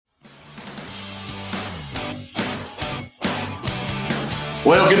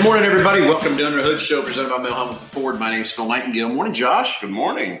Well, good morning, everybody. Welcome to Under the Hood Show, presented by Hambelton Ford. My name's Phil Nightingale. Morning, Josh. Good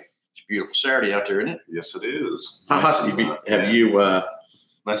morning. It's a beautiful Saturday out there, isn't it? Yes, it is. How hot have you?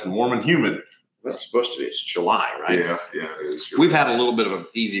 Nice and warm and humid. That's supposed to be. It's July, right? Yeah, it is. We've had a little bit of an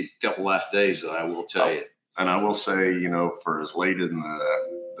easy couple last days, though, I will tell you. And I will say, for as late in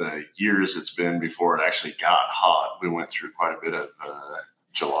the years it's been before it actually got hot, we went through quite a bit of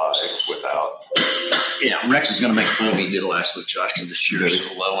July without. Yeah, Rex is going to make fun of me. He did it last week, Josh, because the chair is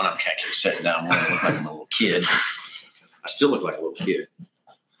so low, and I'm kind of sitting down. I look like I'm a little kid. I still look like a little kid.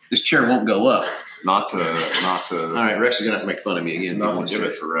 This chair won't go up. Not to. All right, Rex is going to have to make fun of me again. Not to give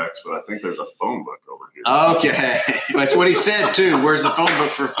it to Rex, but I think there's a phone book over here. Okay, that's what he said too. Where's the phone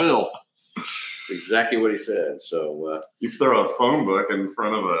book for Phil? Exactly what he said. So you throw a phone book in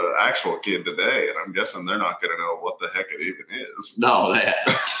front of an actual kid today, and I'm guessing they're not going to know what the heck it even is. No, that.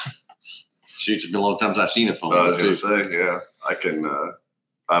 Shoot, it's been a long time since I've seen a phone book. I was going to say, yeah, I can.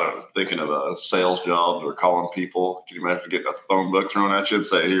 I don't know, thinking of a sales job or calling people. Can you imagine getting a phone book thrown at you and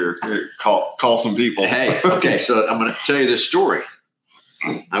say, here, call some people? Hey, okay, so I'm going to tell you this story.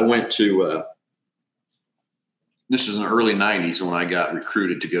 I went to, this was in the early 90s when I got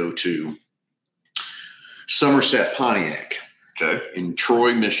recruited to go to Somerset Pontiac in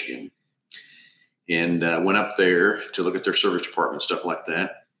Troy, Michigan. And went up there to look at their service department, stuff like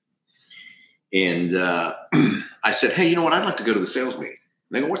that. And I said, hey, you know what? I'd like to go to the sales meeting.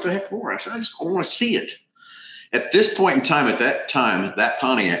 They go, what the heck for? I said, I just want to see it. At this point in time, that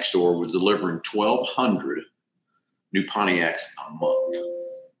Pontiac store was delivering 1,200 new Pontiacs a month.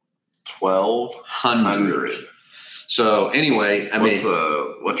 1,200. So anyway,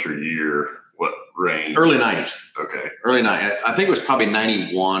 what's your year? What range? Early 90s. Okay. Early 90s. I think it was probably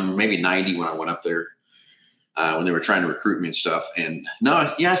 91, maybe 90 when I went up there when they were trying to recruit me and stuff. And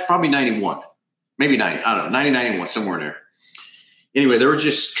it's probably 91, maybe 90. I don't know, 90, 91, somewhere in there. Anyway, there were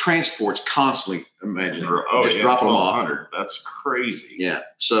just transports constantly, imagine, dropping them off. That's crazy. Yeah.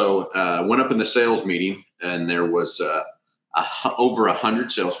 So went up in the sales meeting, and there was over 100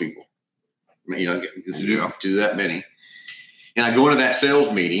 salespeople. Do that many. And I go into that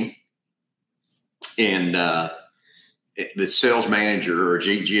sales meeting, and the sales manager or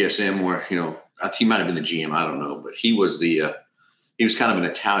GSM, where he might have been the GM, I don't know, but he was he was kind of an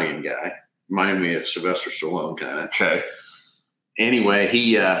Italian guy, reminded me of Sylvester Stallone kind of. Okay. Anyway,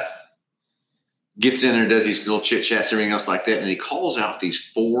 he gets in there, does these little chit chats, everything else like that, and he calls out these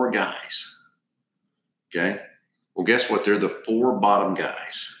 4 guys. Okay, well, guess what? They're the 4 bottom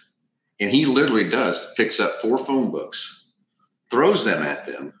guys, and he literally picks up 4 phone books, throws them at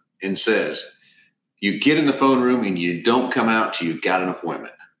them, and says, "You get in the phone room and you don't come out till you got an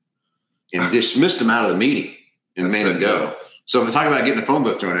appointment," and dismissed them out of the meeting and made them go. So if we talk about getting a phone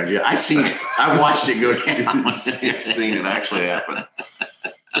book thrown at you, I seen it. I watched it go down. Seen it actually happen.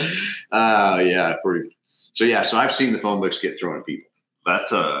 Yeah, pretty. So I've seen the phone books get thrown at people. That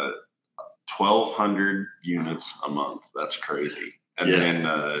 1,200 units a month. That's crazy. And then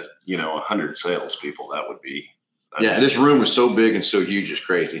 100 salespeople. That would be. This room was so big and so huge, it's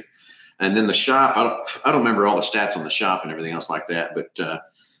crazy. And then the shop. I don't remember all the stats on the shop and everything else like that, but.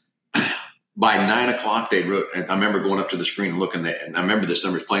 By 9 o'clock, they wrote, and I remember going up to the screen and looking at, and I remember this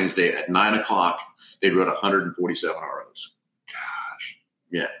number as plain as day. At 9 o'clock, they wrote 147 ROs. Gosh.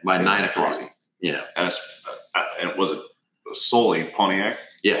 Yeah, by 9 o'clock. Crazy. Yeah. And was it solely Pontiac?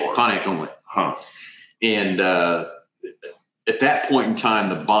 Yeah, Pontiac only. Huh. And at that point in time,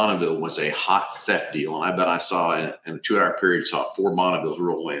 the Bonneville was a hot theft deal. And I bet I saw in a 2-hour period, 4 Bonnevilles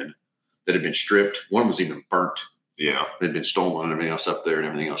roll in that had been stripped. One was even burnt. Yeah. It had been stolen and everything else up there and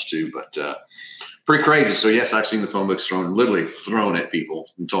everything else too. But pretty crazy. So, yes, I've seen the phone books literally thrown at people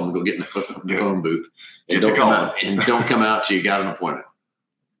and told them to go get in the phone booth and don't come out till you got an appointment.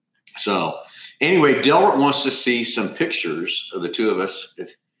 So, anyway, Delbert wants to see some pictures of the 2 of us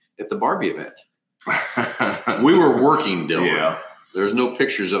at the Barbie event. We were working, Delbert. Yeah. There's no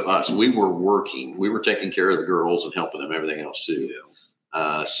pictures of us. We were working. We were taking care of the girls and helping them, everything else too.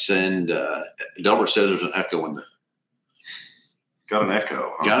 Yeah. Delbert says there's an echo in the. Got an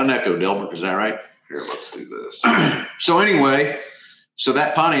echo. Huh? Got an echo, Delbert. Is that right? Here, let's do this. So anyway,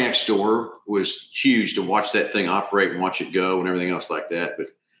 that Pontiac store was huge to watch that thing operate and watch it go and everything else like that. But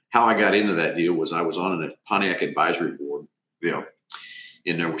how I got into that deal was I was on a Pontiac advisory board. Yeah.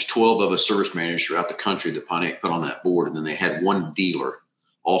 And there was 12 of us service managers throughout the country that Pontiac put on that board. And then they had one dealer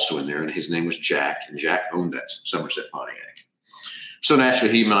also in there, and his name was Jack. And Jack owned that Somerset Pontiac. So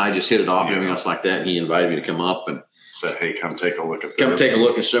naturally, he and I just hit it off and everything else like that. And he invited me to come up and said, hey, come take a look at this. Come take a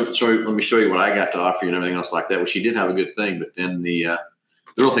look at some. So let me show you what I got to offer you and everything else like that, which he did have a good thing. But then the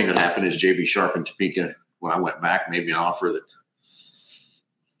real thing that happened is JB Sharp in Topeka, when I went back, made me an offer that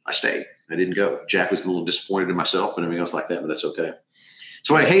I stayed. I didn't go. Jack was a little disappointed in myself and everything else like that, but that's okay.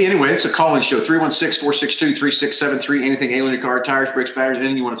 So, hey, anyway, it's a call-in show, 316-462-3673. Anything ailing your car, tires, brakes, batteries,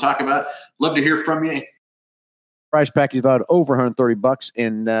 anything you want to talk about. Love to hear from you. Price package about over $130.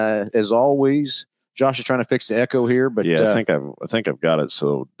 And as always, Josh is trying to fix the echo here. But yeah, I think I've got it.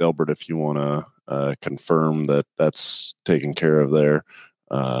 So, Delbert, if you want to confirm that that's taken care of there.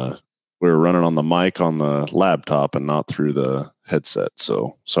 We were running on the mic on the laptop and not through the headset.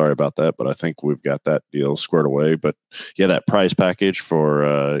 So sorry about that, but I think we've got that deal squared away. But yeah, that prize package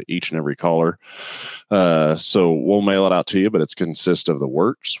for each and every caller. So we'll mail it out to you, but it consists of the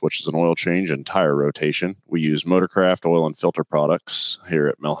works, which is an oil change and tire rotation. We use Motorcraft oil and filter products here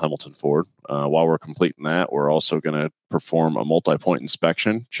at Hambelton Ford. While we're completing that, we're also going to perform a multi-point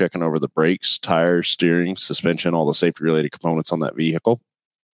inspection, checking over the brakes, tires, steering, suspension, all the safety-related components on that vehicle.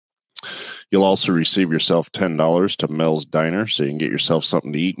 You'll also receive yourself $10 to Mel's Diner, so you can get yourself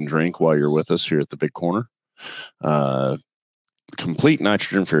something to eat and drink while you're with us here at the Big Corner. Complete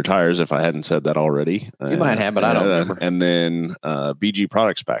nitrogen for your tires, if I hadn't said that already. You might have, but I don't remember. And then BG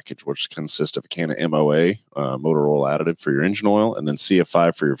Products Package, which consists of a can of MOA, motor oil additive for your engine oil, and then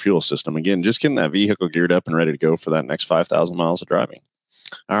CF5 for your fuel system. Again, just getting that vehicle geared up and ready to go for that next 5,000 miles of driving.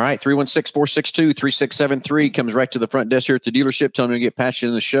 All right, 316-462-3673 comes right to the front desk here at the dealership. Tell me to get patched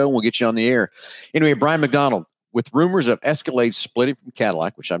in the show, and we'll get you on the air. Anyway, Brian McDonald, with rumors of Escalade splitting from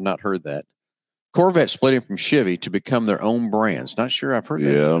Cadillac, which I've not heard that, Corvette splitting from Chevy to become their own brands. Not sure I've heard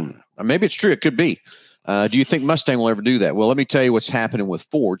that. Yeah. Maybe it's true. It could be. Do you think Mustang will ever do that? Well, let me tell you what's happening with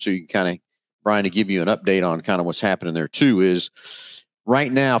Ford, so you can kind of, Brian, to give you an update on kind of what's happening there too, is right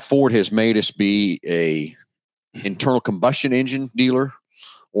now Ford has made us be a internal combustion engine dealer,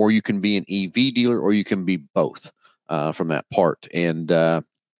 or you can be an EV dealer, or you can be both from that part. And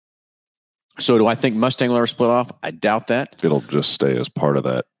so do I think Mustang will ever split off? I doubt that. It'll just stay as part of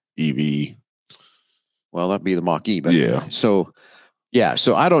that EV. Well, that'd be the Mach-E. But yeah. So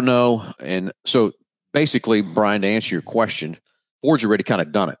I don't know. And so basically, Brian, to answer your question, Ford's already kind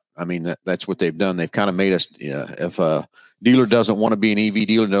of done it. I mean, that's what they've done. They've kind of made us, if a dealer doesn't want to be an EV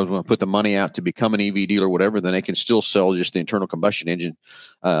dealer, doesn't want to put the money out to become an EV dealer, whatever, then they can still sell just the internal combustion engine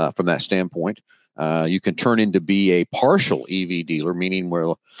from that standpoint. You can turn into be a partial EV dealer, meaning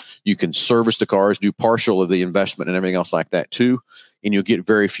where you can service the cars, do partial of the investment and everything else like that too. And you'll get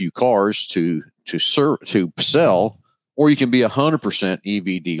very few cars to sell, or you can be 100%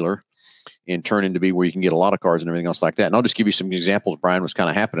 EV dealer and turn into be where you can get a lot of cars and everything else like that. And I'll just give you some examples, Brian, what's kind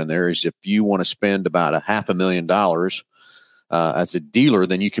of happening there is if you want to spend about $500,000 as a dealer,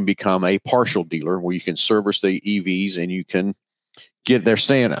 then you can become a partial dealer where you can service the EVs and you can get, they're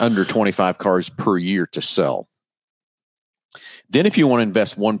saying under 25 cars per year to sell. Then if you want to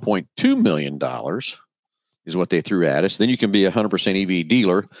invest $1.2 million is what they threw at us, then you can be 100% EV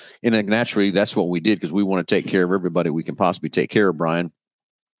dealer. And naturally, that's what we did because we want to take care of everybody we can possibly take care of, Brian.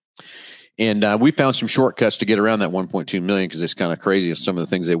 And we found some shortcuts to get around that 1.2 million because it's kind of crazy of some of the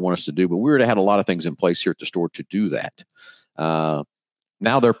things they want us to do. But we already had a lot of things in place here at the store to do that.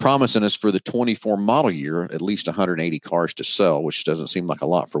 Now they're promising us for the 24 model year at least 180 cars to sell, which doesn't seem like a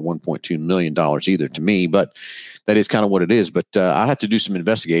lot for $1.2 million either to me. But that is kind of what it is. But I have to do some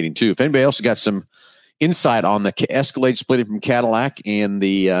investigating too. If anybody else has got some insight on the Escalade splitting from Cadillac and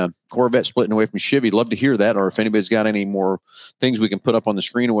the Corvette splitting away from Chevy, love to hear that. Or if anybody's got any more things we can put up on the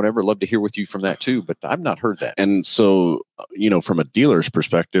screen or whatever, love to hear with you from that too. But I've not heard that. And so, from a dealer's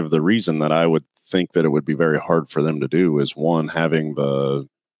perspective, the reason that I would think that it would be very hard for them to do is one, having the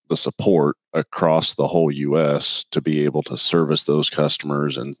support across the whole U.S. to be able to service those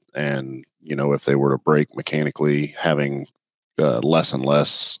customers and if they were to break mechanically, having less and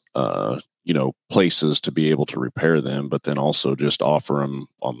less places to be able to repair them, but then also just offer them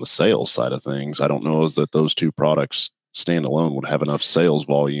on the sales side of things. I don't know is that those two products standalone would have enough sales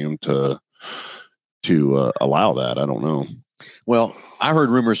volume to allow that. I don't know. Well, I heard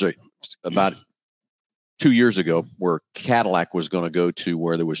rumors about 2 years ago where Cadillac was going to go to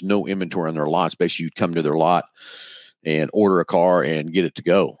where there was no inventory on their lots. Basically, you'd come to their lot and order a car and get it to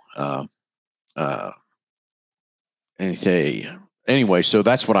go. Anyway, so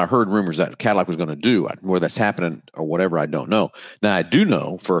that's what I heard rumors that Cadillac was going to do. Where that's happening or whatever, I don't know. Now, I do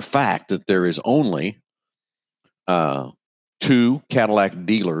know for a fact that there is only 2 Cadillac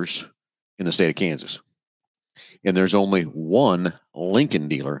dealers in the state of Kansas. And there's only 1 Lincoln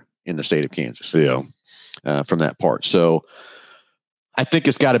dealer in the state of Kansas. Yeah. From that part. So I think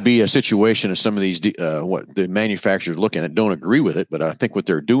it's got to be a situation of some of these, what the manufacturers looking at don't agree with it, but I think what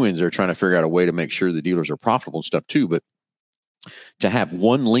they're doing is they're trying to figure out a way to make sure the dealers are profitable and stuff too. But to have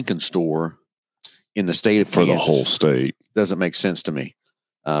 1 Lincoln store in the state of for Kansas the whole state doesn't make sense to me.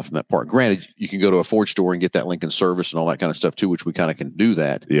 from that part. Granted, you can go to a Ford store and get that Lincoln service and all that kind of stuff too, which we kind of can do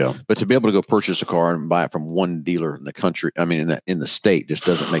that. Yeah. But to be able to go purchase a car and buy it from one dealer in the country, I mean, in the state, just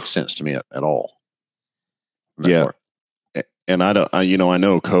doesn't make sense to me at all. Yeah. And I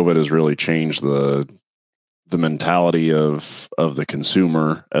know COVID has really changed the mentality of the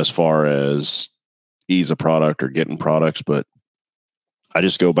consumer as far as ease of product or getting products. But I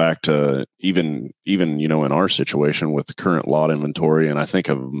just go back to even, in our situation with current lot inventory. And I think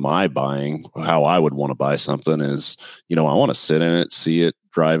of my buying, how I would want to buy something is, I want to sit in it, see it,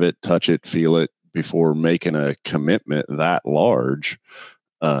 drive it, touch it, feel it before making a commitment that large.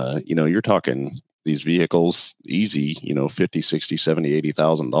 You're talking these vehicles easy, $50, $60, $70,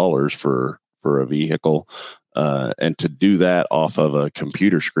 $80,000 for a vehicle. And to do that off of a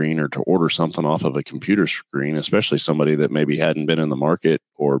computer screen, or to order something off of a computer screen, especially somebody that maybe hadn't been in the market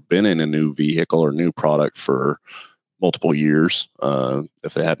or been in a new vehicle or new product for multiple years,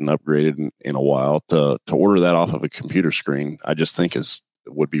 if they hadn't upgraded in a while, to order that off of a computer screen, I just think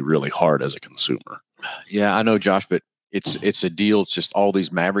would be really hard as a consumer. Yeah, I know, Josh, but it's a deal. It's just all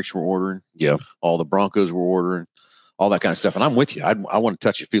these Mavericks we're ordering. Yeah. All the Broncos we're ordering, all that kind of stuff. And I'm with you. I want to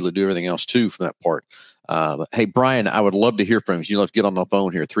touch it, feel it, do everything else too from that part. But hey, Brian, I would love to hear from you. Let's get on the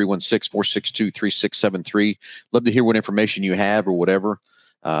phone here, 316-462-3673. Love to hear what information you have or whatever,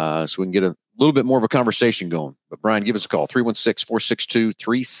 so we can get a little bit more of a conversation going. But Brian, give us a call,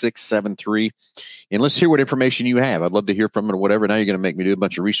 316-462-3673. And let's hear what information you have. I'd love to hear from it or whatever. Now you're going to make me do a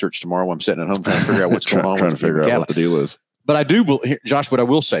bunch of research tomorrow while I'm sitting at home trying to figure out what's going on. Trying to figure out what the deal is. But I do, Josh, what I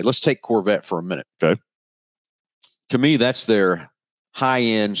will say, let's take Corvette for a minute. Okay. To me, that's their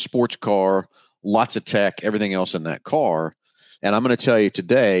high-end sports car, lots of tech, everything else in that car. And I'm going to tell you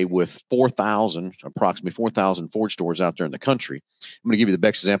today, with approximately 4,000 Ford stores out there in the country, I'm going to give you the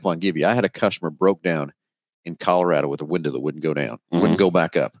best example I can give you. I had a customer broke down in Colorado with a window that wouldn't go down, wouldn't go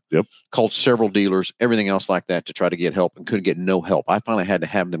back up. Yep. Called several dealers, everything else like that to try to get help, and couldn't get no help. I finally had to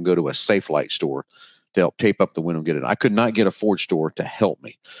have them go to a Safe Light store to help tape up the window and get it. I could not get a Ford store to help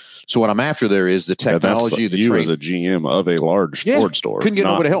me. So what I'm after there is the technology, the you training. As a GM of a large Ford store. Couldn't get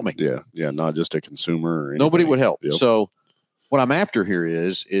nobody to help me. Yeah, not just a consumer. Or nobody would help. Yep. So what I'm after here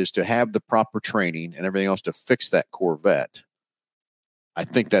is to have the proper training and everything else to fix that Corvette. I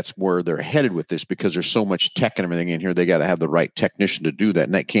think that's where they're headed with this, because there's so much tech and everything in here. They got to have the right technician to do that,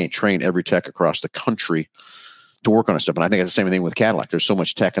 and they can't train every tech across the country to work on stuff. And I think it's the same thing with Cadillac. There's so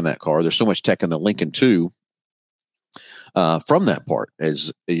much tech in that car. There's so much tech in the Lincoln too. From that part,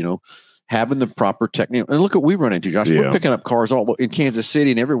 as having the proper technique. And look what we run into, Josh. Yeah. We're picking up cars all in Kansas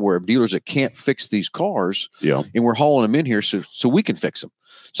City and everywhere of dealers that can't fix these cars. Yeah. And we're hauling them in here so we can fix them.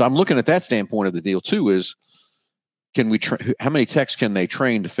 So I'm looking at that standpoint of the deal too, is can we how many techs can they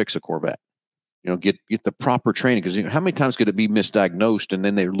train to fix a Corvette? Get the proper training, because how many times could it be misdiagnosed and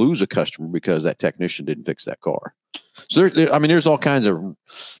then they lose a customer because that technician didn't fix that car? So there's all kinds of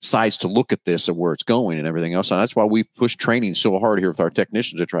sides to look at this, of where it's going and everything else. And that's why we've pushed training so hard here with our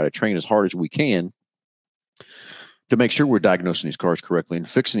technicians to try to train as hard as we can to make sure we're diagnosing these cars correctly and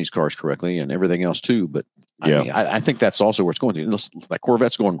fixing these cars correctly and everything else too. But I think that's also where it's going to. That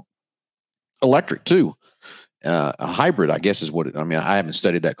Corvette's going electric too. A hybrid, I guess, is what I haven't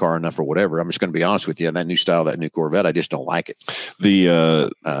studied that car enough or whatever. I'm just going to be honest with you. That new style, that new Corvette, I just don't like it. The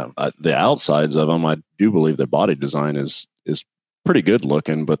outsides of them, I do believe the body design is pretty good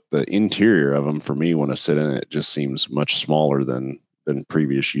looking, but the interior of them, for me, when I sit in it, just seems much smaller than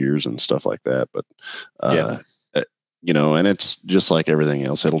previous years and stuff like that. But and it's just like everything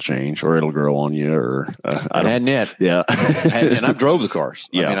else. It'll change, or it'll grow on you, or I hadn't yet. Yeah. And I've drove the cars.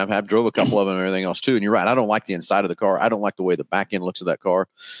 Yeah. I mean, I've drove a couple of them and everything else too. And you're right. I don't like the inside of the car. I don't like the way the back end looks of that car.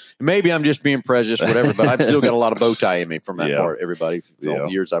 Maybe I'm just being prejudiced, whatever, but I've still got a lot of bow tie in me from that part, everybody. All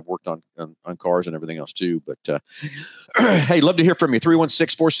the years I've worked on cars and everything else too. But hey, love to hear from you.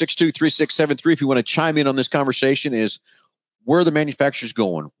 316-462-3673. If you want to chime in on this conversation, is where are the manufacturers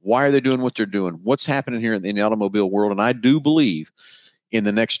going? Why are they doing what they're doing? What's happening here in the automobile world? And I do believe in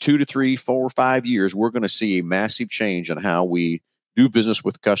the next 2 to 3, 4, or 5 years, we're going to see a massive change in how we do business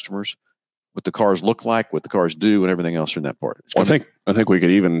with customers, what the cars look like, what the cars do, and everything else in that part. I think we could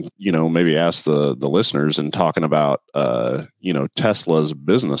even, maybe ask the listeners and talking about, Tesla's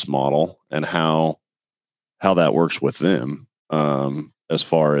business model and how that works with them. As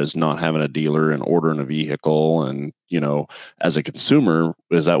far as not having a dealer and ordering a vehicle, and as a consumer,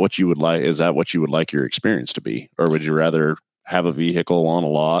 is that what you would like? Is that what you would like your experience to be, or would you rather have a vehicle on a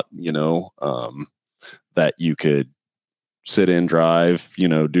lot, that you could sit in, drive,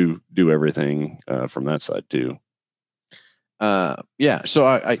 do everything from that side too? So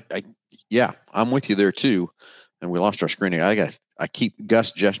I'm with you there too. And we lost our screening. I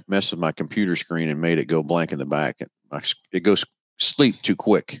Gus just messed with my computer screen and made it go blank in the back. It goes sleep too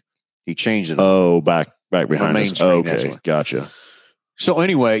quick. He changed it. Oh, back behind main us. screen, Okay, gotcha. So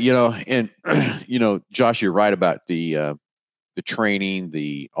anyway, and Josh, you're right about the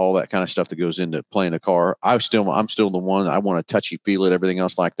training, all that kind of stuff that goes into playing a car. I'm still the one. I want to touchy feel it, everything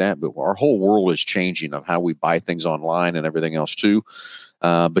else like that. But our whole world is changing of how we buy things online and everything else too.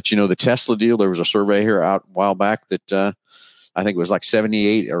 But the Tesla deal, there was a survey here out a while back that I think it was like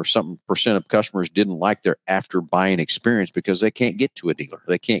 78 or something % of customers didn't like their after buying experience because they can't get to a dealer.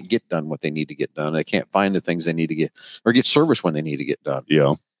 They can't get done what they need to get done. They can't find the things they need to get or get service when they need to get done.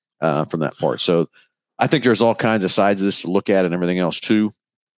 Yeah. From that part. So I think there's all kinds of sides of this to look at and everything else too.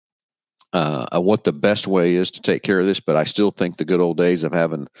 What the best way is to take care of this, but I still think the good old days of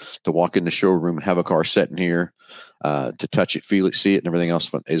having to walk in the showroom and have a car sitting here, to touch it, feel it, see it, and everything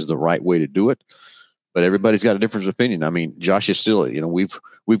else is the right way to do it. But everybody's got a different opinion. I mean, Josh is still,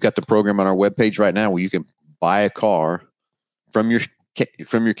 we've got the program on our webpage right now where you can buy a car from your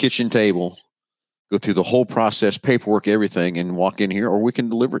kitchen table, go through the whole process, paperwork, everything, and walk in here, or we can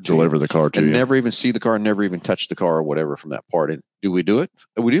deliver the car to you. And never even see the car, never even touch the car or whatever from that part. And do we do it?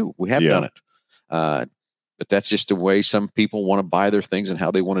 We do. We have done it. But that's just the way some people want to buy their things and how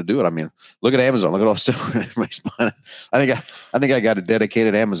they want to do it. I mean, look at Amazon. Look at all the stuff everybody's buying. I think I got a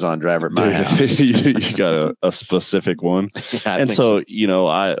dedicated Amazon driver at my house. You got a specific one. Yeah, and so, we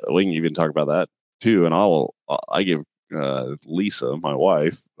can even talk about that too. And I give Lisa, my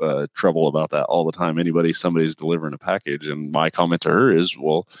wife, trouble about that all the time. Somebody's delivering a package, and my comment to her is,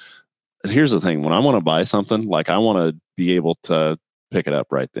 well, here's the thing. When I want to buy something, like, I want to be able to pick it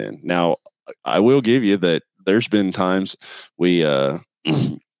up right then. Now, I will give you that there's been times we were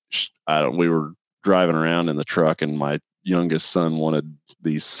driving around in the truck, and my youngest son wanted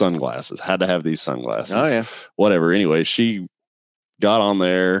these sunglasses, had to have these sunglasses. Oh yeah. Whatever. Anyway, she got on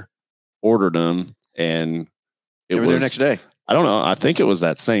there, ordered them, and They were there next day. I don't know. I think it was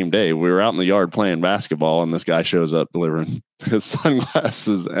that same day. We were out in the yard playing basketball, and this guy shows up delivering his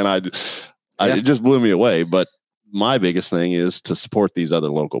sunglasses, and it just blew me away. But my biggest thing is to support these other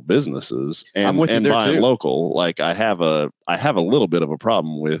local businesses and buying local. Like, I have a little bit of a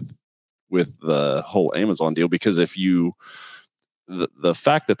problem with the whole Amazon deal, because if the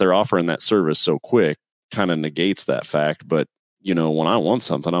fact that they're offering that service so quick kind of negates that fact. But when I want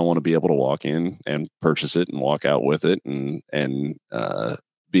something, I want to be able to walk in and purchase it and walk out with it and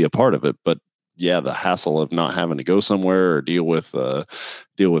be a part of it. But yeah, the hassle of not having to go somewhere or deal with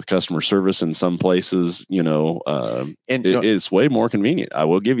customer service in some places, it's way more convenient. I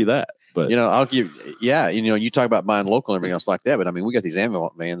will give you that. But you talk about buying local and everything else like that. But I mean, we got these Amazon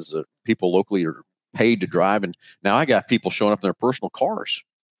vans that people locally are paid to drive, and now I got people showing up in their personal cars.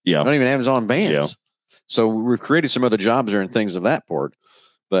 Yeah, not even Amazon vans. Yeah. So we've created some other jobs there and things of that part.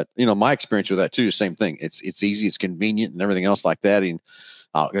 But my experience with that too is the same thing. It's easy, it's convenient, and everything else like that. And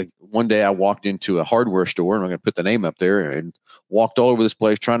one day I walked into a hardware store, and I'm going to put the name up there, and walked all over this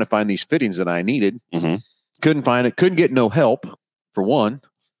place trying to find these fittings that I needed. Mm-hmm. Couldn't find it. Couldn't get no help, for one.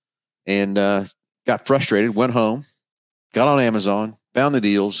 And got frustrated, went home, got on Amazon, found the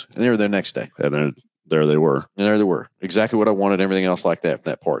deals, and they were there next day. And then there they were. And there they were. Exactly what I wanted, everything else like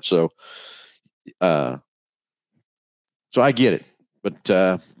that part. So I get it. But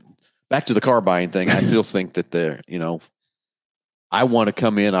back to the car buying thing, I still think that I want to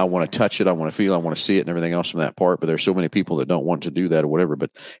come in, I want to touch it, I want to feel, I want to see it and everything else from that part. But there's so many people that don't want to do that or whatever.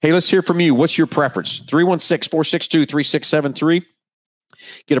 But hey, let's hear from you. What's your preference? 316-462-3673.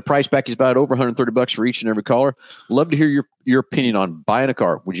 Get a price package about over $130 for each and every caller. Love to hear your opinion on buying a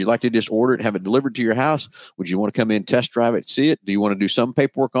car. Would you like to just order it, have it delivered to your house? Would you want to come in, test drive it, see it? Do you want to do some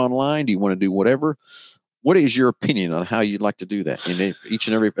paperwork online? Do you want to do whatever? What is your opinion on how you'd like to do that? And each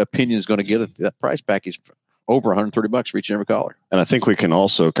and every opinion is going to get that price package over $130 for each and every caller. And I think we can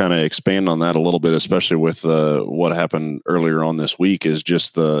also kind of expand on that a little bit, especially with what happened earlier on this week, is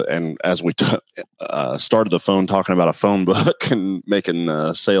just and as we started the phone talking about a phone book and making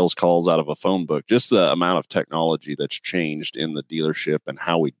sales calls out of a phone book, just the amount of technology that's changed in the dealership and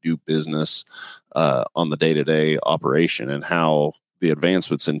how we do business on the day-to-day operation, and how the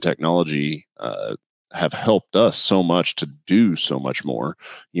advancements in technology have helped us so much to do so much more.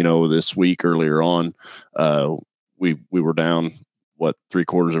 This week earlier on, we were down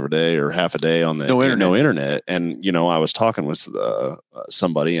 3/4 of a day or half a day on the no internet. And, I was talking with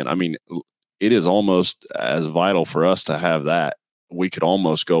somebody, and I mean, it is almost as vital for us to have that. We could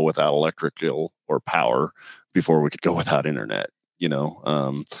almost go without electrical or power before we could go without internet,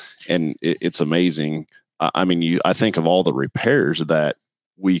 and it's amazing. I mean, I think of all the repairs that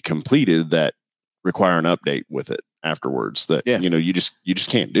we completed that require an update with it. afterwards that, Yeah. you just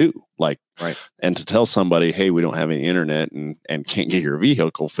can't do, like, Right. And to tell somebody, hey, we don't have any internet and can't get your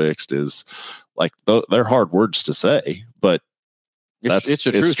vehicle fixed is like, they're hard words to say, but It's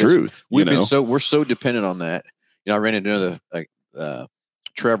the truth. truth. We're so dependent on that. I ran into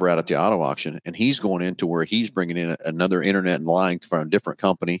Trevor out at the auto auction, and he's going into where he's bringing in another internet line from a different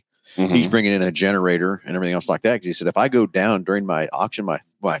company. Mhm. He's bringing in a generator and everything else like that. Because he said, if I go down during my auction, my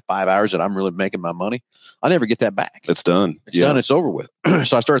 5 hours that I'm really making my money, I never get that back. It's done. It's done. It's over with.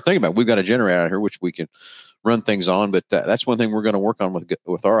 So I started thinking about, we've got a generator out here, which we can run things on. But that's one thing we're going to work on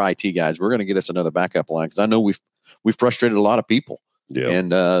with our IT guys. We're going to get us another backup line, because I know we've frustrated a lot of people. Yeah.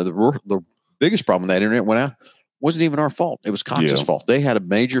 And the biggest problem with that internet went out wasn't even our fault. It was Cox's fault. They had a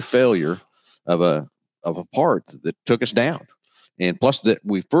major failure of a part that took us down. And plus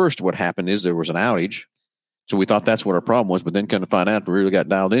what happened is there was an outage. So we thought that's what our problem was, but then kind of find out, we really got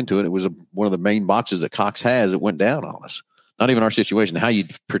dialed into it. It was one of the main boxes that Cox has that went down on us. Not even our situation. How you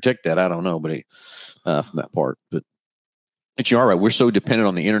protect that, I don't know, but from that part. But you're all right. We're so dependent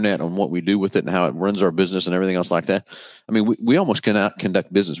on the internet, on what we do with it and how it runs our business and everything else like that. I mean, we almost cannot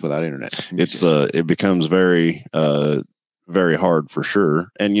conduct business without internet. It becomes very, very hard for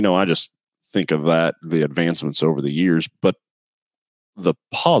sure. And, I just think of the advancements over the years, but the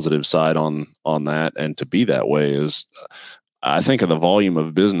positive side on that, and to be that way, is I think of the volume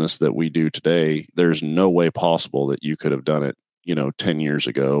of business that we do today. There's no way possible that you could have done it, 10 years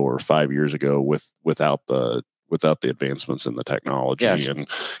ago or 5 years ago without the advancements in the technology. Yeah. And,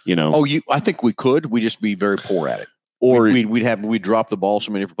 I think we could, we'd just be very poor at it. Or we'd drop the ball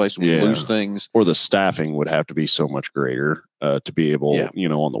so many different places, we'd lose things. Or the staffing would have to be so much greater to be able,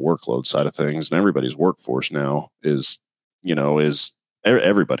 on the workload side of things. And everybody's workforce now is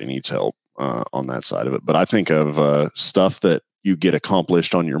everybody needs help on that side of it. But I think of stuff that you get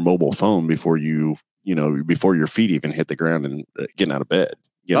accomplished on your mobile phone before before your feet even hit the ground and getting out of bed.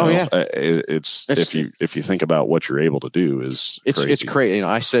 It's if you think about what you're able to do, it's crazy.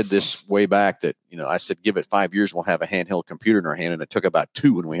 I said this way back that, I said, give it 5 years, we'll have a handheld computer in our hand. And it took about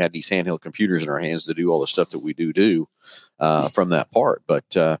 2 when we had these handheld computers in our hands to do all the stuff that we do from that part.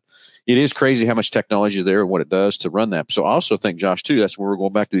 But it is crazy how much technology is there and what it does to run that. So I also think, Josh, too, that's where we're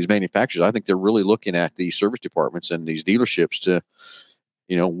going back to these manufacturers. I think they're really looking at these service departments and these dealerships to,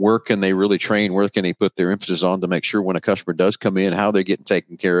 where can they really train? Where can they put their emphasis on to make sure when a customer does come in, how they're getting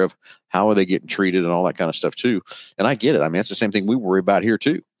taken care of, how are they getting treated, and all that kind of stuff too. And I get it. I mean, it's the same thing we worry about here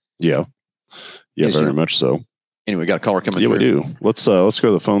too. Yeah. Yeah, very much so. Anyway, we got a caller coming through. Yeah, we do. Let's go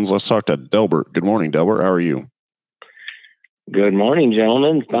to the phones. Let's talk to Delbert. Good morning, Delbert. How are you? Good morning,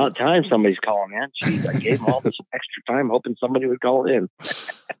 gentlemen. It's about time somebody's calling in. Jeez, I gave them all this extra time hoping somebody would call in.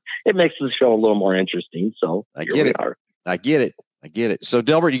 It makes the show a little more interesting. So I get it. So,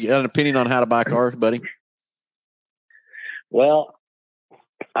 Delbert, you got an opinion on how to buy cars, buddy? Well,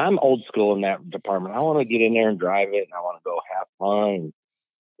 I'm old school in that department. I want to get in there and drive it, and I want to go have fun.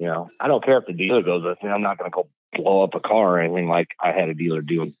 I don't care if the dealer goes with me. I'm not going to go blow up a car or anything like I had a dealer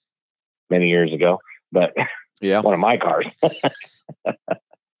do many years ago. But one of my cars.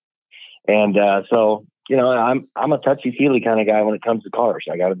 And so, I'm a touchy-feely kind of guy when it comes to cars.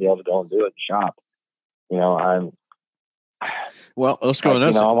 I got to be able to go and do it and shop. Well, let's go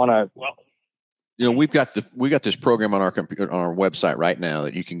another. I want to. Well, we got this program on our computer, on our website right now,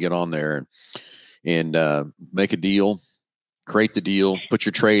 that you can get on there and make a deal, create the deal, put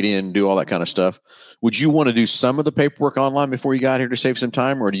your trade in, do all that kind of stuff. Would you want to do some of the paperwork online before you got here to save some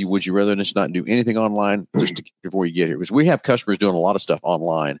time, or would you rather just not do anything online before you get here? Because we have customers doing a lot of stuff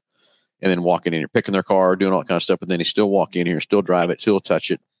online and then walking in here, picking their car, doing all that kind of stuff, but then they still walk in here, still drive it, still touch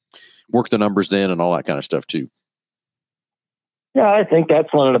it, work the numbers then, and all that kind of stuff too. Yeah, I think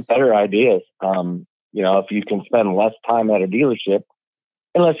that's one of the better ideas. If you can spend less time at a dealership,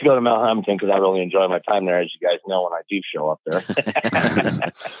 unless you go to Mount Hambelton, because I really enjoy my time there, as you guys know, when I do show up there.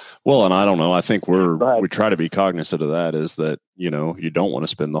 Well, and I don't know. I think we try to be cognizant of that, is that, you don't want to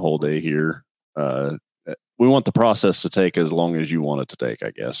spend the whole day here. We want the process to take as long as you want it to take,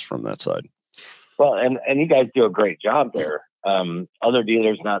 I guess, from that side. Well, and you guys do a great job there. Other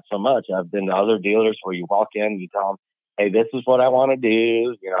dealers, not so much. I've been to other dealers where you walk in, you tell them, hey, this is what I want to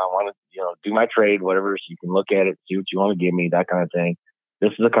do. I want to, do my trade, whatever. So you can look at it, see what you want to give me, that kind of thing.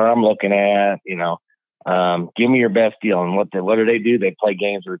 This is the car I'm looking at, give me your best deal. And what do they do? They play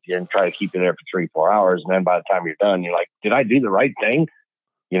games with you and try to keep you there for 3-4 hours. And then by the time you're done, you're like, did I do the right thing?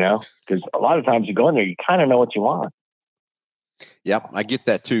 Because a lot of times you go in there, you kind of know what you want. Yep. I get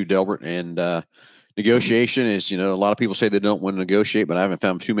that too, Delbert. And, negotiation is, a lot of people say they don't want to negotiate, but I haven't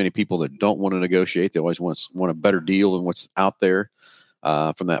found too many people that don't want to negotiate. They always want a better deal than what's out there.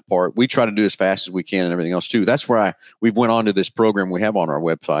 from that part. We try to do as fast as we can and everything else too. That's where we went on to this program we have on our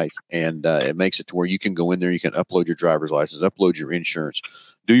website, and it makes it to where you can go in there, you can upload your driver's license, upload your insurance,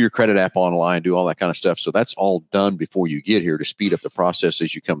 do your credit app online, do all that kind of stuff. So that's all done before you get here to speed up the process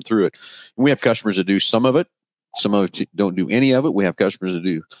as you come through it. And we have customers that do some of it. Some of it don't do any of it. We have customers that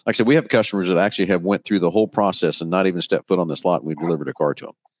do, like I said, we have customers that actually have went through the whole process and not even stepped foot on the lot, and we've delivered a car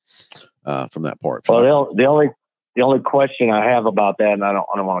to them from that part. Well, the only question I have about that, and I don't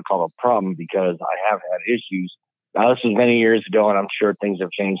want to call it a problem because I have had issues. Now, this was many years ago, and I'm sure things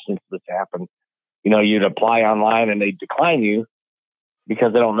have changed since this happened. You'd apply online and they decline you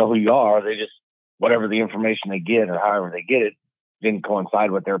because they don't know who you are. They just, whatever the information they get or however they get it didn't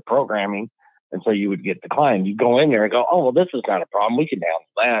coincide with their programming. And so you would get declined. You go in there and go, oh, well, this is not a problem. We can handle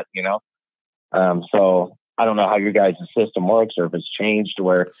that, So I don't know how your guys' system works or if it's changed to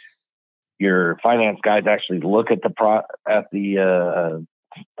where your finance guys actually look at the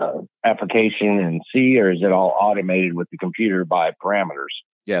application and see, or is it all automated with the computer by parameters?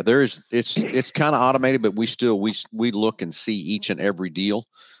 Yeah, it's kind of automated, but we look and see each and every deal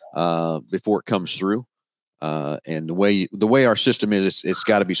before it comes through. And the way our system is, it's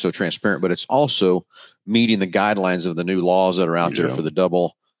got to be so transparent, but it's also meeting the guidelines of the new laws that are out there for the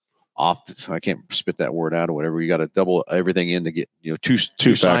double off. I can't spit that word out or whatever. You got to double everything in to get,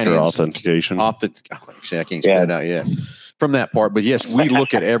 two-factor authentication. I can't spit it out yet from that part. But yes, we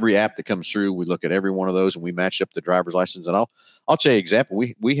look at every app that comes through. We look at every one of those and we match up the driver's license. And I'll tell you an example.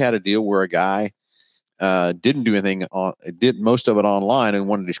 We had a deal where a guy didn't do anything did most of it online and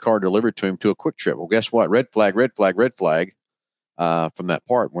wanted his car delivered to him to a Quick Trip. Well, guess what? Red flag from that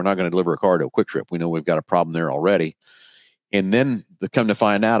part. We're not going to deliver a car to a Quick Trip. We know we've got a problem there already. And then come to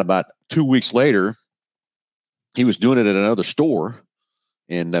find out about 2 weeks later, he was doing it at another store,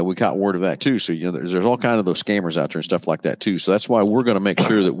 and we got word of that too. So, there's all kinds of those scammers out there and stuff like that too. So that's why we're going to make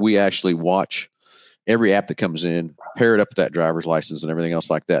sure that we actually watch every app that comes in, pair it up with that driver's license and everything else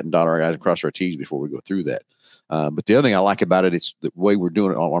like that, and dot our I's and cross our T's before we go through that. But the other thing I like about it, it's the way we're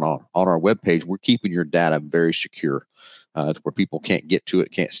doing it on our webpage. We're keeping your data very secure, where people can't get to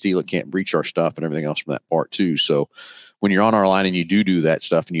it, can't steal it, can't breach our stuff and everything else from that part too. So when you're on our line and you do that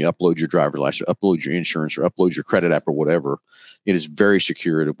stuff and you upload your driver's license, upload your insurance, or upload your credit app or whatever, it is very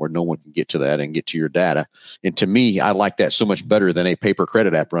secure where no one can get to that and get to your data. And to me, I like that so much better than a paper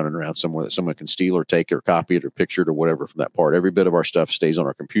credit app running around somewhere that someone can steal or take or copy it or picture it or whatever from that part. Every bit of our stuff stays on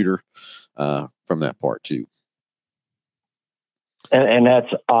our computer from that part too. And that's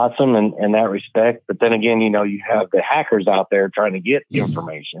awesome in that respect. But then again, you have the hackers out there trying to get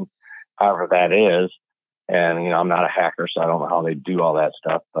information, however that is. And, I'm not a hacker, so I don't know how they do all that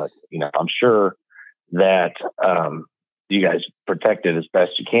stuff. But, I'm sure that you guys protect it as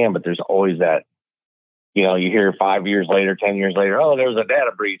best you can. But there's always that, you hear 5 years later, 10 years later, oh, there was a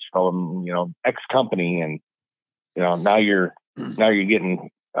data breach from, X company. And, now you're getting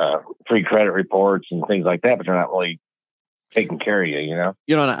free credit reports and things like that, but they're not really taking care of you, and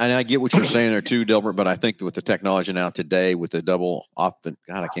I get what you're saying there too, Delbert, but I think that with the technology now today, with the double God,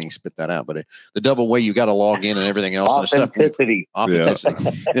 I can't even spit that out, but the double way you got to log in and everything else, authenticity. And the stuff,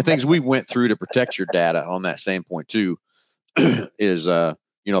 the things we went through to protect your data on that same point too, is a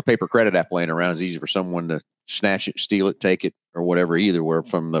paper credit app laying around is easy for someone to snatch it, steal it, take it, or whatever. Either where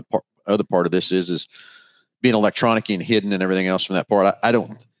from the other part of this is being electronic and hidden and everything else from that part.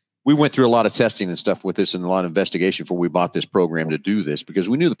 We went through a lot of testing and stuff with this and a lot of investigation before we bought this program to do this, because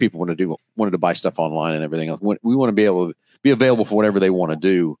we knew the people wanted to buy stuff online and everything else. We want to be able to be available for whatever they want to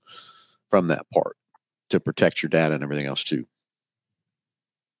do from that part to protect your data and everything else too.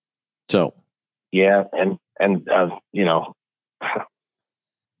 So, yeah. And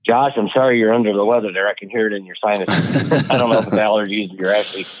Josh, I'm sorry you're under the weather there. I can hear it in your sinuses. I don't know if it's allergies or you're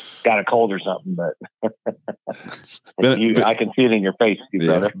actually got a cold or something, but I can see it in your face,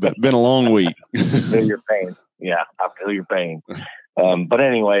 brother. Been a long week. Feel your pain. Yeah, I feel your pain. But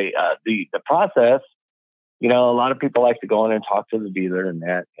anyway, the process, a lot of people like to go in and talk to the dealer and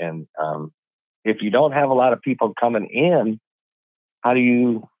that. And if you don't have a lot of people coming in, how do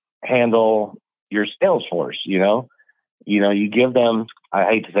you handle your sales force? You give them, I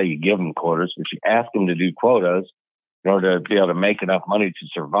hate to say you give them quotas, but you ask them to do quotas in order to be able to make enough money to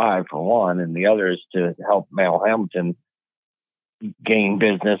survive, for one. And the other is to help Hambelton gain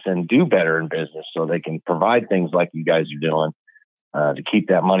business and do better in business so they can provide things like you guys are doing to keep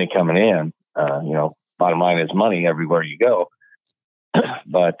that money coming in. Bottom line is money everywhere you go.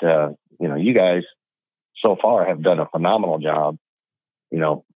 But, you guys so far have done a phenomenal job,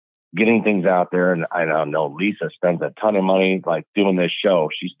 getting things out there. And I know Lisa spends a ton of money, like doing this show.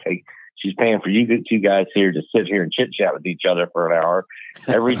 she's paying for you two guys here to sit here and chit chat with each other for an hour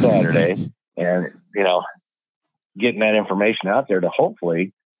every Saturday, and getting that information out there to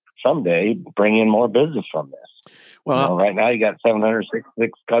hopefully someday bring in more business from this. Well, right now you got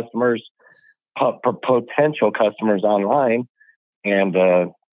 766 customers, potential customers online, and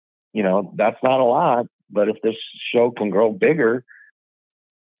that's not a lot. But if this show can grow bigger,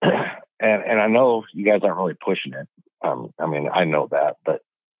 and I know you guys aren't really pushing it. I mean, I know that, but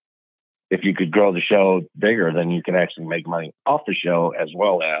if you could grow the show bigger, then you can actually make money off the show, as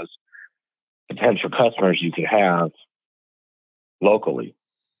well as potential customers you could have locally.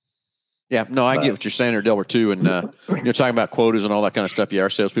 Yeah, no, I get what you're saying there, Delbert, too. And you're talking about quotas and all that kind of stuff. Yeah, our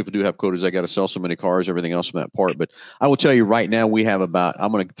salespeople do have quotas. They got to sell so many cars, everything else from that part. But I will tell you right now, we have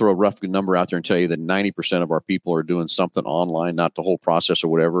I'm going to throw a rough number out there and tell you that 90% of our people are doing something online, not the whole process or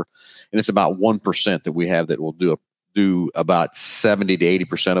whatever. And it's about 1% that we have that will do about 70 to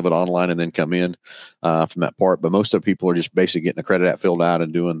 80% of it online and then come in from that part. But most of the people are just basically getting the credit app filled out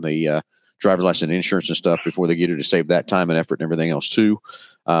and doing the driver's license and insurance and stuff before they get here to save that time and effort and everything else too.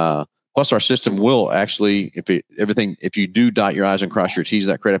 Plus, our system will actually, if you do dot your I's and cross your T's,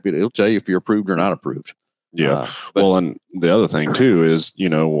 that credit, it'll tell you if you're approved or not approved. Yeah. Well, and the other thing too is,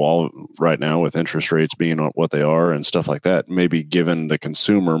 all right now with interest rates being what they are and stuff like that, maybe giving the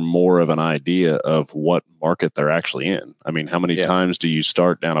consumer more of an idea of what market they're actually in. I mean, how many times do you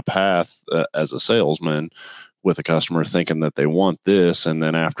start down a path as a salesman with a customer thinking that they want this, and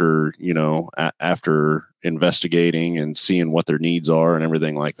then after investigating and seeing what their needs are and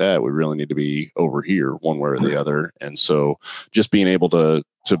everything like that, we really need to be over here one way or the other. And so just being able to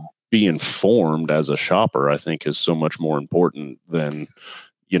be informed as a shopper, I think, is so much more important than,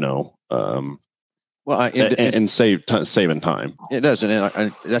 and saving time. It does.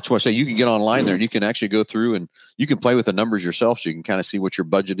 And that's why I say you can get online there and you can actually go through and you can play with the numbers yourself, so you can kind of see what your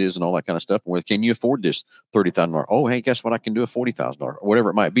budget is and all that kind of stuff. Where can you afford this $30,000? Oh, hey, guess what? I can do a $40,000 or whatever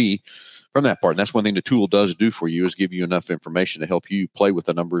it might be from that part. And that's one thing the tool does do for you, is give you enough information to help you play with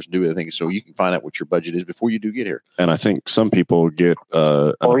the numbers, do everything, so you can find out what your budget is before you do get here. And I think some people get.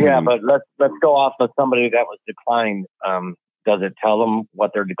 But let's go off of somebody that was declined. Does it tell them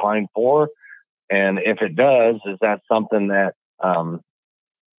what they're declined for? And if it does, is that something that the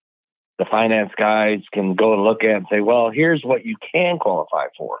finance guys can go and look at and say, well, here's what you can qualify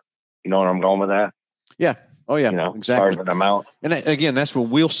for? You know where I'm going with that? Yeah. Oh, yeah, exactly. As far as an amount. And again, that's what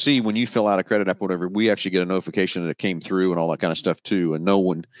we'll see when you fill out a credit app, whatever. We actually get a notification that it came through and all that kind of stuff too, and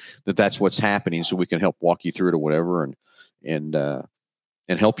knowing that that's what's happening, so we can help walk you through it or whatever, and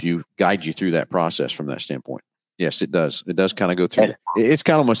help you, guide you through that process from that standpoint. Yes, it does. It does kind of go through. It's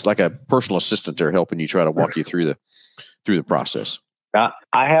kind of almost like a personal assistant there, helping you try to walk you through the process. Now,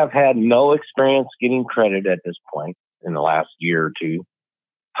 I have had no experience getting credit at this point in the last year or two.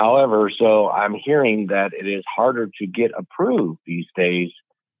 However, so I'm hearing that it is harder to get approved these days,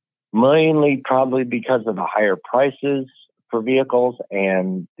 mainly probably because of the higher prices for vehicles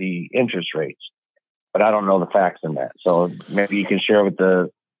and the interest rates. But I don't know the facts in that. So maybe you can share with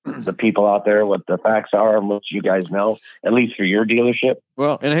the people out there what the facts are and what you guys know, at least for your dealership.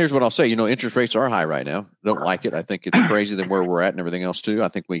 Well, and here's what I'll say. Interest rates are high right now. Don't like it. I think it's crazy than where we're at and everything else too.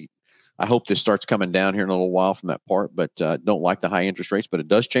 I hope this starts coming down here in a little while from that part, but don't like the high interest rates, but it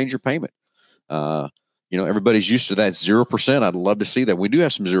does change your payment. Everybody's used to that 0%. I'd love to see that. We do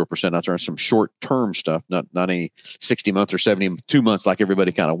have some 0% out there on some short-term stuff, not any 60-month or 72 months like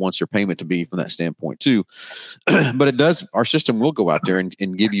everybody kind of wants their payment to be from that standpoint too. But it does. Our system will go out there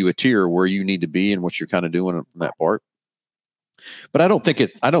and give you a tier where you need to be and what you're kind of doing from that part. But I don't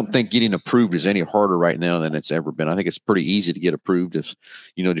think getting approved is any harder right now than it's ever been. I think it's pretty easy to get approved, if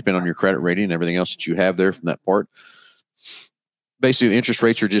depending on your credit rating and everything else that you have there from that part. Basically, the interest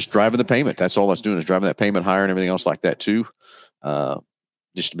rates are just driving the payment. That's all that's doing, is driving that payment higher and everything else like that too.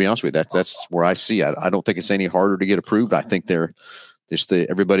 Just to be honest with you, that's where I see it. I don't think it's any harder to get approved. I think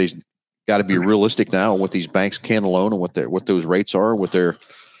everybody's got to be realistic now on what these banks can loan and what those rates are, what they're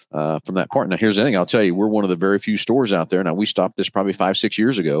from that part. Now, here's the thing. I'll tell you, we're one of the very few stores out there. Now, we stopped this probably 5-6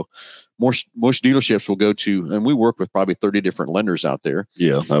 years ago. Most dealerships will go to, and we work with probably 30 different lenders out there.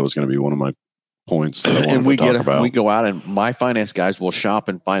 Yeah, that was going to be one of my points that I wanted and we to talk about. We go out and my finance guys will shop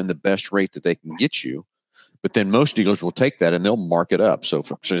and find the best rate that they can get you. But then most dealers will take that and they'll mark it up. So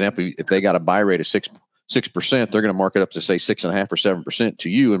for example, if they got a buy rate of 6%, they're going to mark it up to say 6.5% or 7% to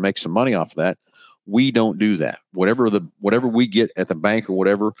you and make some money off of that. We don't do that. Whatever we get at the bank or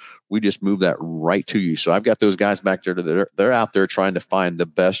whatever, we just move that right to you. So I've got those guys back there that they're out there trying to find the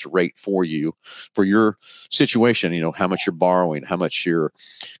best rate for you, for your situation. You know, how much you're borrowing, how much your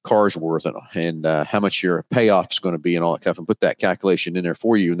car's worth, and how much your payoff is going to be, and all that stuff, and put that calculation in there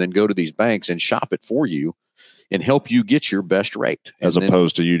for you, and then go to these banks and shop it for you and help you get your best rate. As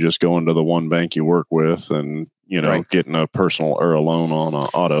opposed to you just going to the one bank you work with and, you know, right, getting a personal or a loan on an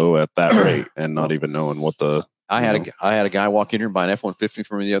auto at that rate and not even knowing what the. I had a guy walk in here and buy an F-150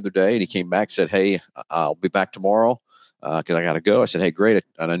 from me the other day, and he came back, said, "Hey, I'll be back tomorrow because I got to go." I said, "Hey, great,"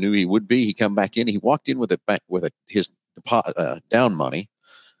 and I knew he would be. He come back in. He walked in with his down money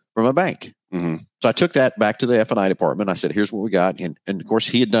from a bank. Mm-hmm. So I took that back to the F&I department. I said, "Here's what we got," and of course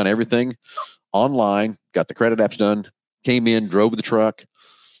he had done everything online, got the credit apps done, came in, drove the truck,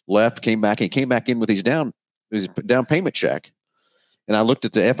 left, came back, and he came back in with his down payment check. And I looked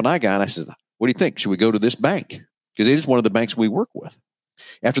at the F&I guy and I said, "What do you think? Should we go to this bank?" Because it is one of the banks we work with.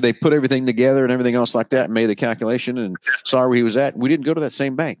 After they put everything together and everything else like that and made the calculation and saw where he was at, we didn't go to that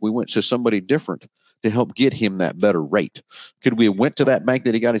same bank. We went to somebody different to help get him that better rate. Could we have went to that bank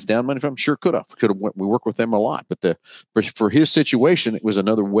that he got his down money from? Sure, could have. We work with them a lot. But for his situation, it was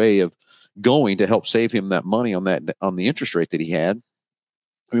another way of going to help save him that money on the interest rate that he had.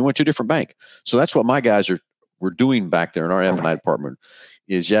 We went to a different bank. So that's what my guys we're doing back there in our F&I department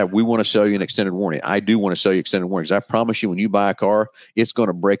is, we want to sell you an extended warranty. I do want to sell you extended warranties. I promise you, when you buy a car, it's going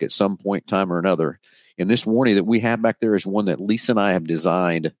to break at some point in time or another. And this warranty that we have back there is one that Lisa and I have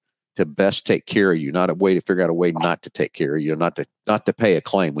designed to best take care of you, not a way to figure out a way not to take care of you, not to pay a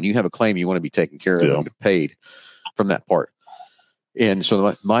claim. When you have a claim, you want to be taken care of and paid from that part. And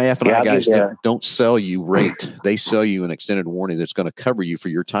so my F&I guys don't sell you rate. They sell you an extended warranty that's going to cover you for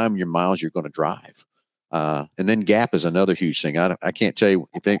your time, your miles you're going to drive. And then gap is another huge thing. I can't tell you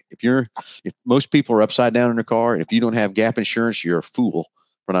if most people are upside down in their car, and if you don't have gap insurance, you're a fool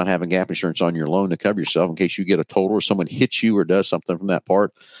for not having gap insurance on your loan to cover yourself in case you get a total or someone hits you or does something from that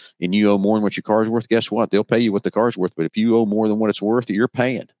part and you owe more than what your car's worth. Guess what? They'll pay you what the car's worth. But if you owe more than what it's worth, you're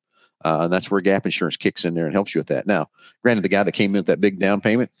paying. And that's where gap insurance kicks in there and helps you with that. Now, granted, the guy that came in with that big down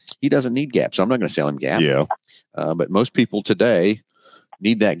payment, he doesn't need gap. So I'm not going to sell him gap. Yeah. But most people today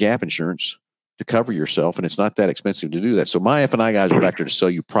need that gap insurance to cover yourself, and it's not that expensive to do that. So my F&I guys are back there to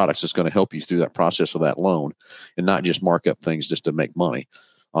sell you products that's going to help you through that process of that loan and not just mark up things just to make money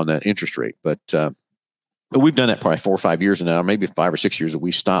on that interest rate. But we've done that probably 4 or 5 years now, maybe 5 or 6 years that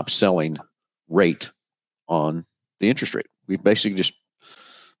we stopped selling rate on the interest rate. We basically just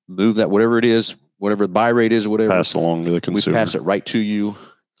move that, whatever it is, whatever the buy rate is, or whatever, pass along to the consumer. We pass it right to you.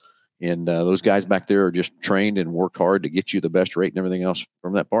 And those guys back there are just trained and work hard to get you the best rate and everything else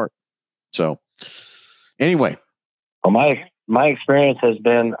from that part. So anyway. Well, my experience has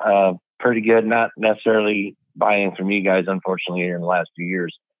been pretty good, not necessarily buying from you guys, unfortunately, here in the last few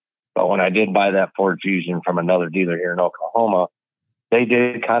years. But when I did buy that Ford Fusion from another dealer here in Oklahoma, they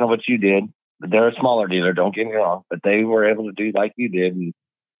did kind of what you did. They're a smaller dealer, don't get me wrong, but they were able to do like you did. And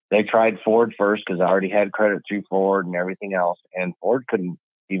they tried Ford first because I already had credit through Ford and everything else. And Ford couldn't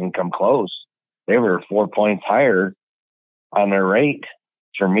even come close. They were 4 points higher on their rate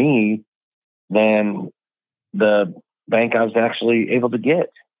for me than the bank I was actually able to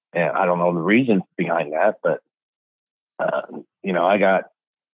get. And I don't know the reason behind that, but, I got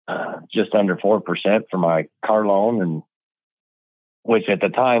just under 4% for my car loan, and which at the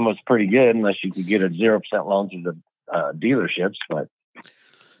time was pretty good unless you could get a 0% loan through the dealerships. But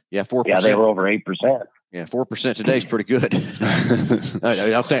yeah, 4%. Yeah, they were over 8%. Yeah, 4% today is pretty good. I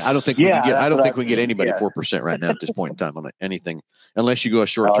don't think we can get anybody 4% right now at this point in time on anything, unless you go a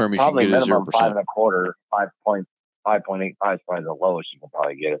short term. You can get a 0%. 5.25, 5.85 is probably the lowest you can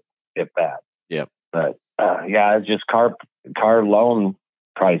probably get it, if that. Yeah, but it's just car loan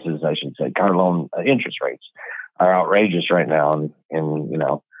prices, I should say. Car loan interest rates are outrageous right now, and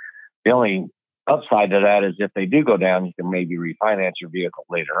the only upside to that is if they do go down, you can maybe refinance your vehicle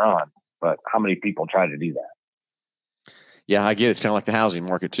later on. But how many people try to do that? Yeah, I get it. It's kind of like the housing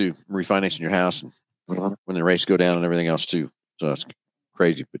market too, refinancing your house and when the rates go down and everything else too. So it's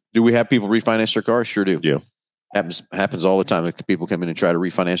crazy. But do we have people refinance their cars? Sure do. Yeah. Happens all the time. People come in and try to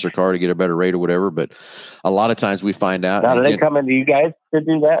refinance their car to get a better rate or whatever. But a lot of times we find out. Now, do they come into you guys to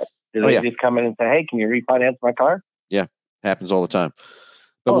do that? Do they just come in and say, "Hey, can you refinance my car?" Yeah, happens all the time.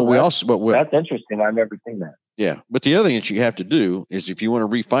 But that's interesting. I've never seen that. Yeah. But the other thing that you have to do is if you want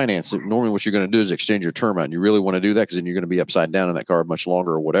to refinance it, normally what you're going to do is extend your term out. And you really want to do that because then you're going to be upside down in that car much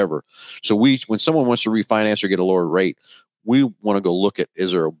longer or whatever. So when someone wants to refinance or get a lower rate, we want to go look at,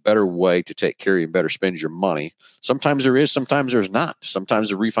 is there a better way to take care of you and better spend your money? Sometimes there is, sometimes there's not. Sometimes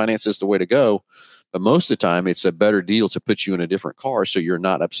the refinance is the way to go. But most of the time, it's a better deal to put you in a different car so you're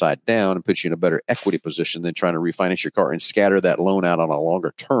not upside down and put you in a better equity position than trying to refinance your car and scatter that loan out on a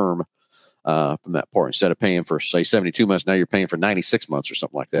longer term from that part. Instead of paying for, say, 72 months, now you're paying for 96 months or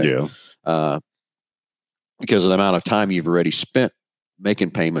something like that. Yeah. Because of the amount of time you've already spent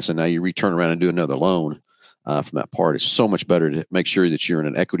making payments, and now you return around and do another loan from that part. It's so much better to make sure that you're in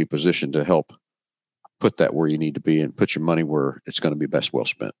an equity position to help put that where you need to be and put your money where it's going to be best well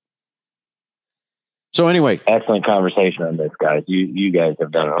spent. So anyway, excellent conversation on this, guys. You guys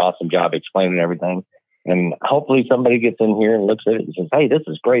have done an awesome job explaining everything, and hopefully somebody gets in here and looks at it and says, "Hey, this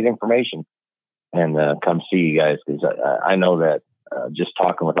is great information," and come see you guys, because I know that just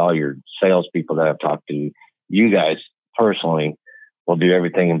talking with all your salespeople that I've talked to, you guys personally will do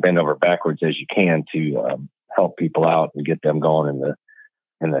everything and bend over backwards as you can to help people out and get them going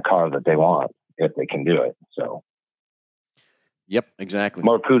in the car that they want, if they can do it. So, yep, exactly.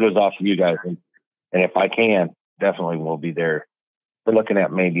 More kudos off of you guys. And if I can, definitely we'll be there. We're looking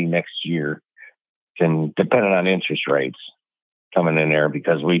at maybe next year, and depending on interest rates coming in there,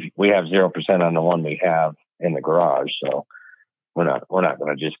 because we have 0% on the one we have in the garage. So we're not going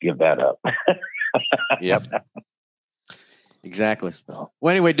to just give that up. Yep. Exactly. Well,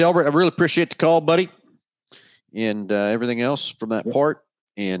 anyway, Delbert, I really appreciate the call, buddy, and everything else from that part,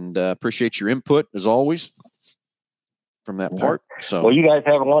 and appreciate your input as always from that part. So, well, you guys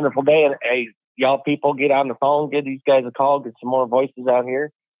have a wonderful day, and hey, y'all people get on the phone, give these guys a call, get some more voices out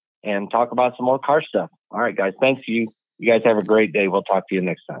here, and talk about some more car stuff. All right, guys. Thanks to you. You guys have a great day. We'll talk to you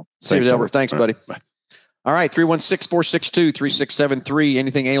next time. See you, Delbert. Thanks, buddy. Bye. All right, 316-462-3673.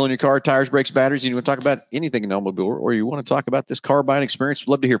 Anything ailing your car, tires, brakes, batteries, and you want to talk about anything in automobile, or you want to talk about this car buying experience,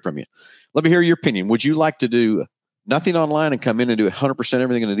 we'd love to hear from you. Love to hear your opinion. Would you like to do nothing online and come in and do 100%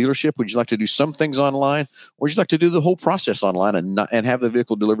 everything in the dealership? Would you like to do some things online, or would you like to do the whole process online and have the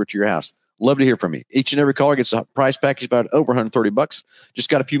vehicle delivered to your house? Love to hear from you. Each and every caller gets a price package about over $130. Just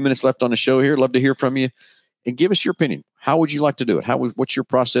got a few minutes left on the show here. Love to hear from you. And give us your opinion. How would you like to do it? What's your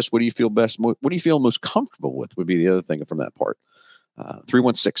process? What do you feel best? What do you feel most comfortable with would be the other thing from that part.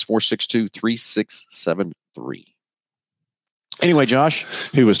 316-462-3673. Anyway, Josh.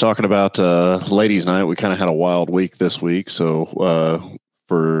 He was talking about ladies' night. We kind of had a wild week this week. So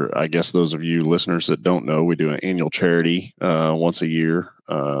for, I guess, those of you listeners that don't know, we do an annual charity once a year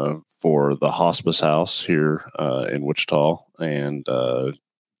for the hospice house here in Wichita. And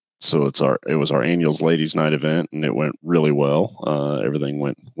so it was our annual ladies' night event, and it went really well. Everything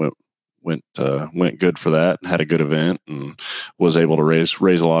went good for that. Had a good event, and was able to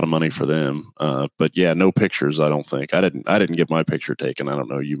raise a lot of money for them. But yeah, no pictures. I don't think I didn't get my picture taken. I don't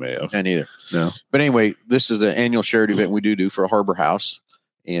know. You may have. And neither. No. But anyway, this is an annual charity event we do for a Harbor House,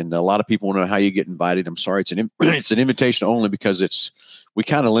 and a lot of people want to know how you get invited. I'm sorry, it's an invitation only, because we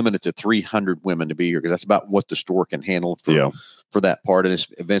kind of limit it to 300 women to be here, because that's about what the store can handle for that part. And this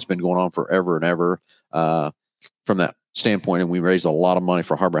event's been going on forever and ever from that standpoint. And we raised a lot of money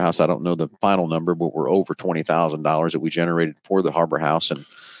for Harbor House. I don't know the final number, but we're over $20,000 that we generated for the Harbor House. And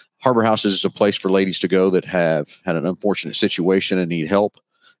Harbor House is a place for ladies to go that have had an unfortunate situation and need help.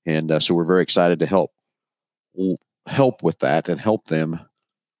 And so we're very excited to help with that and help them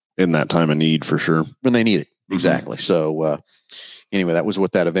in that time of need, for sure, when they need it. Exactly. So, anyway, that was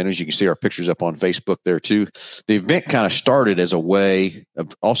what that event is. You can see our pictures up on Facebook there too. The event kind of started as a way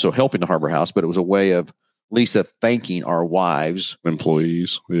of also helping the Harbor House, but it was a way of Lisa thanking our wives,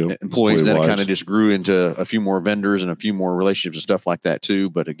 employees. Then it kind of just grew into a few more vendors and a few more relationships and stuff like that too.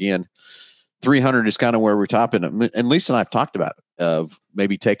 But again, 300 is kind of where we're topping it. And Lisa and I have talked about it, of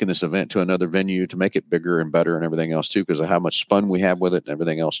maybe taking this event to another venue to make it bigger and better and everything else too, because of how much fun we have with it and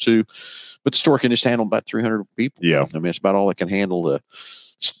everything else too. But the store can just handle about 300 people. Yeah. I mean, it's about all it can handle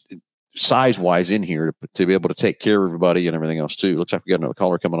size wise in here to be able to take care of everybody and everything else too. Looks like we got another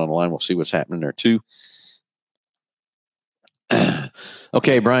caller coming on the line. We'll see what's happening there too.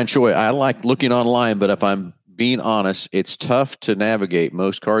 Okay, Brian Choi, I like looking online, but if I'm being honest, it's tough to navigate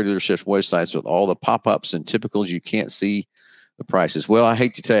most car dealerships' websites with all the pop-ups and typicals. You can't see the prices. Well, I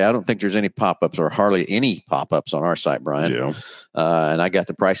hate to tell you, I don't think there's any pop-ups or hardly any pop-ups on our site, Brian. Yeah. And I got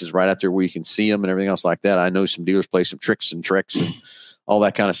the prices right out there where you can see them and everything else like that. I know some dealers play some tricks and all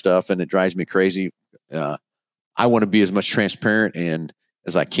that kind of stuff, and it drives me crazy. I want to be as much transparent and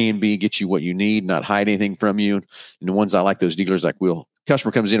as I can be, get you what you need, not hide anything from you. And the ones I like, those dealers, like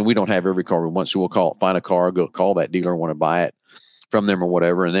customer comes in and we don't have every car we want, so we'll find a car, go call that dealer, want to buy it from them or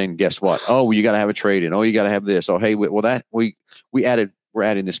whatever. And then guess what? Oh, well, you got to have a trade in. Oh, you got to have this. Oh, hey, well, that we added we're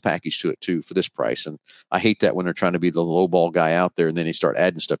adding this package to it too for this price. And I hate that when they're trying to be the low ball guy out there and then they start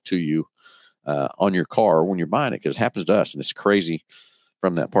adding stuff to you on your car when you're buying it, because it happens to us and it's crazy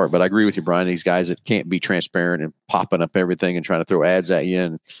from that part. But I agree with you, Brian, these guys that can't be transparent and popping up everything and trying to throw ads at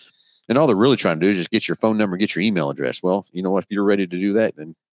you. And all they're really trying to do is just get your phone number, get your email address. Well, you know, if you're ready to do that,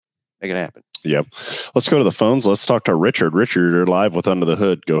 then make it happen. Yep. Let's go to the phones. Let's talk to Richard. Richard, you're live with Under the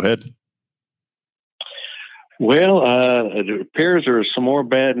Hood. Go ahead. Well, it appears there's some more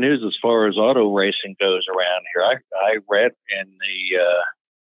bad news as far as auto racing goes around here. I read in the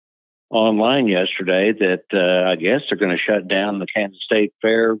online yesterday that I guess they're going to shut down the Kansas State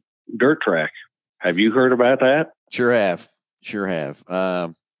Fair dirt track. Have you heard about that? Sure have.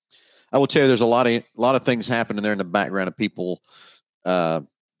 I will tell you, there's a lot of things happening there in the background of people. I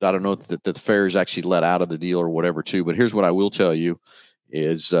don't know that the fair is actually let out of the deal or whatever too, but here's what I will tell you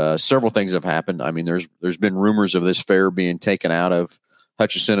is several things have happened. I mean, there's been rumors of this fair being taken out of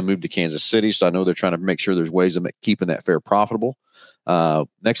Hutchinson and moved to Kansas City. So I know they're trying to make sure there's ways of keeping that fair profitable.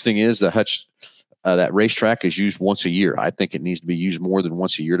 Next thing is that racetrack is used once a year. I think it needs to be used more than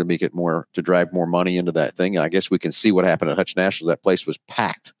once a year to make it to drive more money into that thing. And I guess we can see what happened at Hutch National. That place was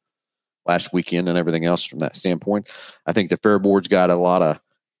packed last weekend and everything else from that standpoint. I think the fair board's got a lot of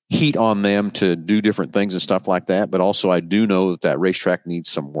heat on them to do different things and stuff like that. But also I do know that racetrack needs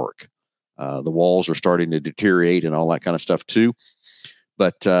some work. The walls are starting to deteriorate and all that kind of stuff too.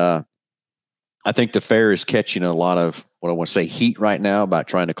 But I think the fair is catching a lot of what I want to say heat right now about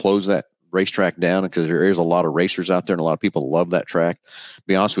trying to close that racetrack down, because there is a lot of racers out there and a lot of people love that track. To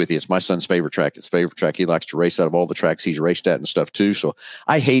be honest with you, it's my son's favorite track. It's favorite track. He likes to race out of all the tracks he's raced at and stuff too. So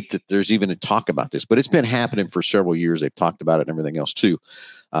I hate that there's even a talk about this, but it's been happening for several years. They've talked about it and everything else too.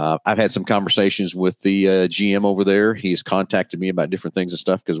 I've had some conversations with the GM over there. He's contacted me about different things and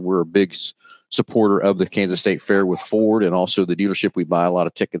stuff because we're a big supporter of the Kansas State Fair with Ford, and also the dealership. We buy a lot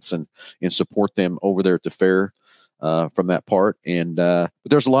of tickets and support them over there at the fair. From that part. And but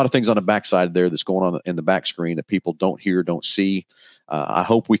there's a lot of things on the backside there that's going on in the back screen that people don't hear, don't see. I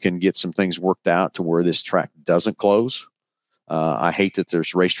hope we can get some things worked out to where this track doesn't close. I hate that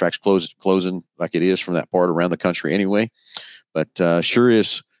there's racetracks closing like it is from that part around the country anyway. But sure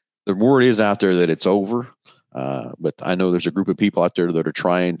is, the word is out there that it's over. But I know there's a group of people out there that are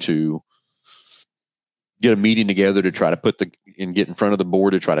trying to get a meeting together to try to get in front of the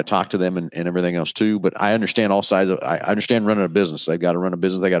board to try to talk to them and everything else too. But I understand all sides I understand running a business. They've got to run a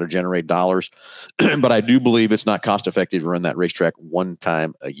business. They got to generate dollars, but I do believe it's not cost effective to run that racetrack one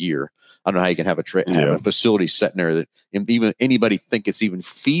time a year. I don't know how you can have a facility sitting there that even anybody think it's even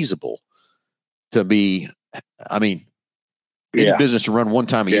feasible to be, any business to run one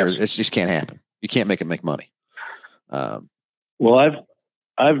time a year. It just can't happen. You can't make money. Well,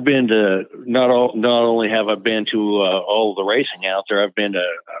 I've been to not only have I been to all the racing out there, I've been to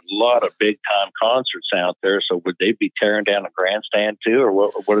a lot of big time concerts out there. So would they be tearing down a grandstand too, or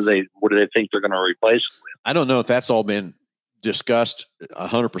what do they think they're going to replace it with? I don't know if that's all been discussed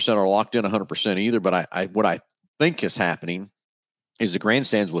 100% or locked in 100% either. But what I think is happening is the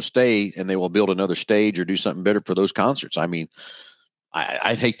grandstands will stay and they will build another stage or do something better for those concerts. I mean,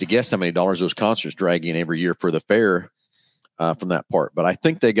 I'd hate to guess how many dollars those concerts drag in every year for the fair. From that part. But I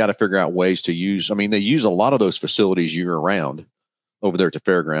think they got to figure out ways to use, they use a lot of those facilities year round over there at the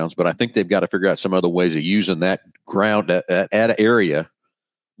fairgrounds, but I think they've got to figure out some other ways of using that ground, that area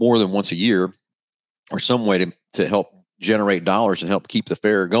more than once a year, or some way to help generate dollars and help keep the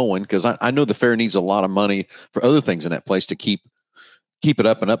fair going. Cause I know the fair needs a lot of money for other things in that place to keep it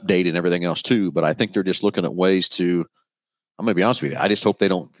up and updated and everything else too. But I think they're just looking at ways to, I'm going to be honest with you, I just hope they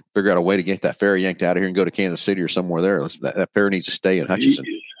don't figure out a way to get that fair yanked out of here and go to Kansas City or somewhere there. That fair needs to stay in Hutchinson.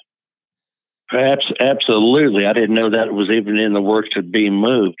 Absolutely. I didn't know that was even in the works to be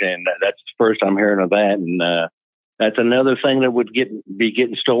moved. And that's the first I'm hearing of that. And that's another thing that would be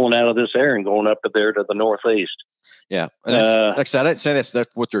getting stolen out of this area and going up there to the northeast. Yeah. And like I said, I didn't say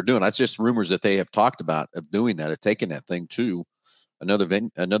that's what they're doing. That's just rumors that they have talked about of doing that, of taking that thing to another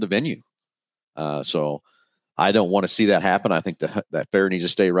venue. So I don't want to see that happen. I think that fair needs to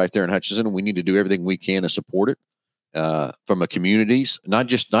stay right there in Hutchinson, and we need to do everything we can to support it from a communities, not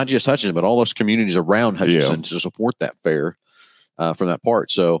just Hutchinson, but all those communities around Hutchinson to support that fair from that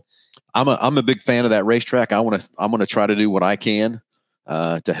part. So I'm a big fan of that racetrack. I'm going to try to do what I can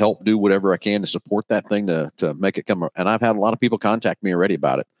to help do whatever I can to support that thing to make it come. And I've had a lot of people contact me already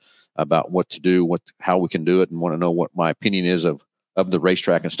about it, about what to do, how we can do it, and want to know what my opinion is of the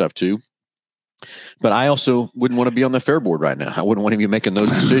racetrack and stuff too. But I also wouldn't want to be on the fair board right now. I wouldn't want to be making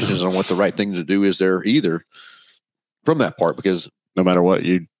those decisions on what the right thing to do is there either from that part, because no matter what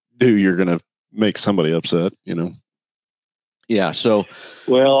you do, you're going to make somebody upset, Yeah. So,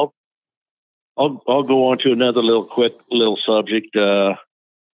 Well, I'll go on to another quick subject.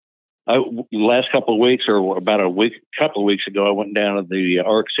 Last couple of weeks, or about couple of weeks ago, I went down to the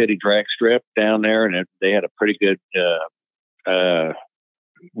Arc City drag strip down there, and they had a pretty good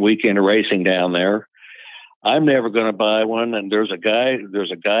weekend of racing down there. I'm never going to buy one, and there's a guy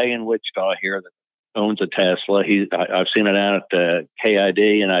in Wichita here that owns a Tesla. I've seen it out at the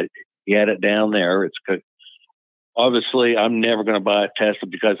KID, and he had it down there. Obviously, I'm never going to buy a Tesla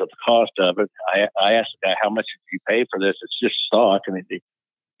because of the cost of it. I asked the guy, how much did you pay for this? It's just stock, and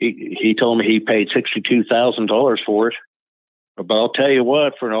he told me he paid $62,000 for it. But I'll tell you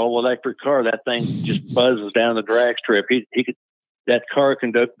what, for an all-electric car, that thing just buzzes down the drag strip. That car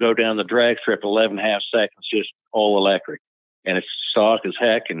can go down the drag strip 11.5 seconds, just all electric, and it's stock as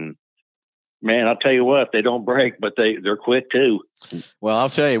heck. And man, I'll tell you what, they don't break, but they're quick too. Well, I'll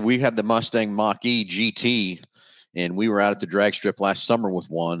tell you, we had the Mustang Mach-E GT, and we were out at the drag strip last summer with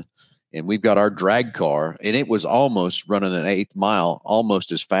one, and we've got our drag car, and it was almost running an 8th mile,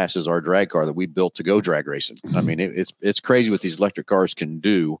 almost as fast as our drag car that we built to go drag racing. I mean, it's crazy what these electric cars can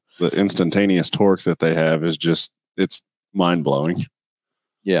do. The instantaneous torque that they have is just, it's mind blowing.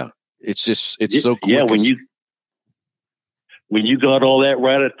 Yeah. It's so quick. Yeah. When you got all that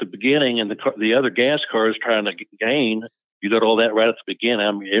right at the beginning, and the other gas car is trying to gain, you got all that right at the beginning.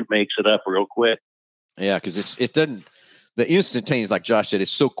 I mean, it makes it up real quick. Yeah. Cause it doesn't, the instantaneous, like Josh said,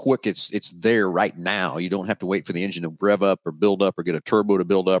 it's so quick. It's there right now. You don't have to wait for the engine to rev up or build up or get a turbo to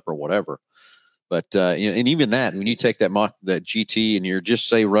build up or whatever. But and even that, when you take that GT and you're just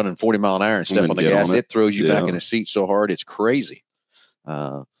say running 40 mile an hour and step on the gas, it throws you back in the seat so hard it's crazy.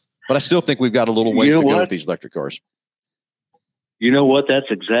 But I still think we've got a little ways to go with these electric cars. You know what? That's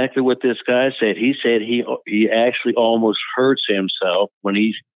exactly what this guy said. He said he actually almost hurts himself when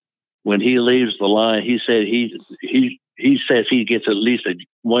he leaves the line. He said he says he gets at least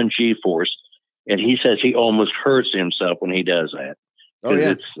one G-force, and he says he almost hurts himself when he does that. Oh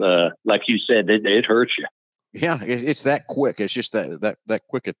yeah, it's like you said, it hurts you. Yeah, it's that quick. It's just that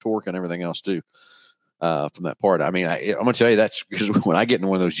quick a torque and everything else too. From that part, I mean, I'm gonna tell you that's because when I get in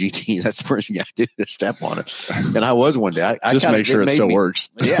one of those GTs, that's the first thing I do is step on it. And I was one day. I just make sure it still works.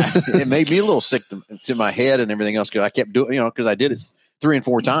 Yeah, it made me a little sick to my head and everything else because I kept doing, because I did it 3 and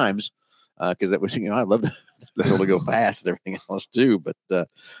 4 times because that was, I love to be able to go fast and everything else too. But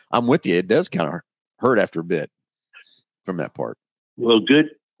I'm with you. It does kind of hurt after a bit from that part. Well,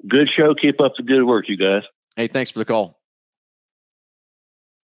 good show. Keep up the good work, you guys. Hey, thanks for the call.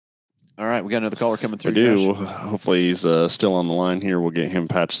 All right, we got another caller coming through. We do. Hopefully he's still on the line here. We'll get him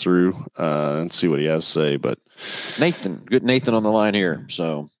patched through and see what he has to say. But Nathan on the line here.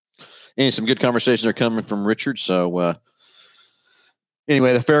 So, some good conversations are coming from Richard. So,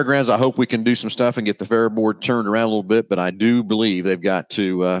 anyway, the fairgrounds, I hope we can do some stuff and get the fair board turned around a little bit. But I do believe they've got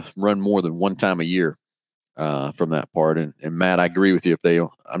to run more than one time a year from that part. And Matt, I agree with you.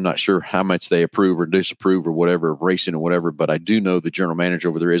 I'm not sure how much they approve or disapprove or whatever, racing or whatever, but I do know the general manager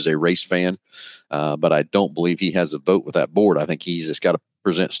over there is a race fan. But I don't believe he has a vote with that board. I think he's just got to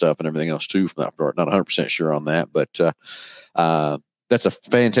present stuff and everything else too from that part. Not 100% sure on that, but that's a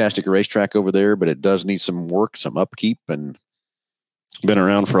fantastic racetrack over there, but it does need some work, some upkeep, and been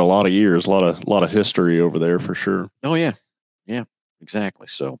around for a lot of years, a lot of history over there for sure. Oh yeah. Yeah, exactly.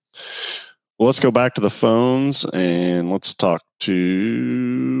 So, well, let's go back to the phones and let's talk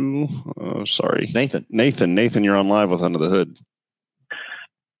to, Nathan. Nathan, you're on live with Under the Hood.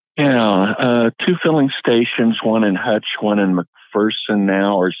 Yeah, 2 filling stations, one in Hutch, one in McPherson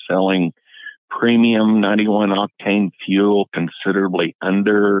now, are selling premium 91 octane fuel, considerably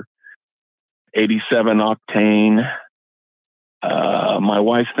under 87 octane. My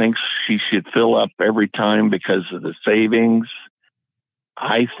wife thinks she should fill up every time because of the savings.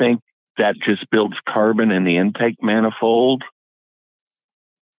 I think that just builds carbon in the intake manifold.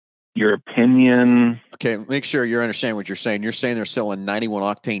 Your opinion? Okay, make sure you understand what you're saying. You're saying they're selling 91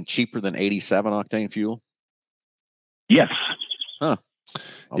 octane cheaper than 87 octane fuel? Yes. Huh.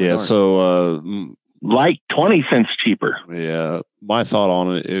 Yeah, so like 20 cents cheaper. Yeah, my thought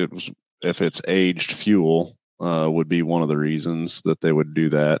on it was if it's aged fuel would be one of the reasons that they would do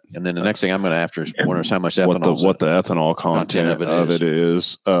that. And then the next thing I'm going to after is wonder is how much ethanol what the ethanol content of it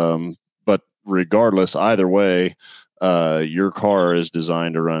is. But regardless, either way, your car is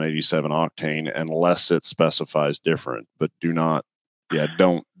designed to run 87 octane unless it specifies different. But don't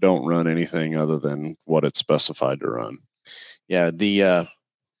run anything other than what it's specified to run. Yeah,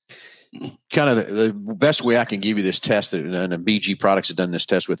 kind of the best way I can give you this test, and BG Products has done this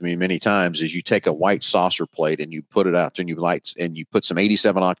test with me many times, is you take a white saucer plate and you put it out and you put some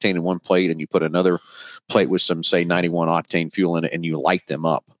 87 octane in one plate and you put another plate with some, say, 91 octane fuel in it, and you light them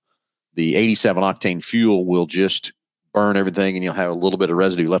up. The 87 octane fuel will just burn everything and you'll have a little bit of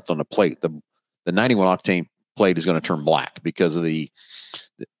residue left on the plate. The 91 octane plate is going to turn black because of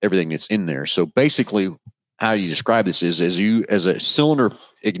everything that's in there. So basically, how you describe this is as a cylinder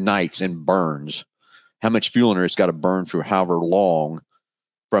ignites and burns, how much fuel in there it's got to burn for however long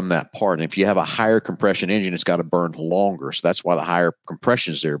from that part. And if you have a higher compression engine, it's got to burn longer. So that's why the higher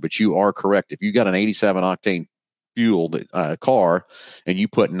compression is there. But you are correct. If you got an 87 octane fuel car and you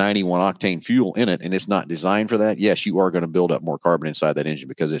put 91 octane fuel in it and it's not designed for that, yes, you are going to build up more carbon inside that engine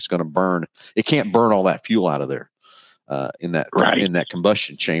because it's going to burn. It can't burn all that fuel out of there in that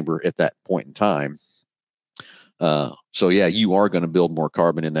combustion chamber at that point in time. So yeah, you are going to build more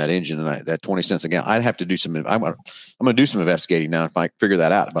carbon in that engine, and that 20 cents again. I'd have to do some. I'm going to do some investigating now if I figure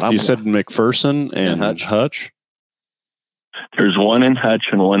that out. But you said McPherson and Hutch. There's one in Hutch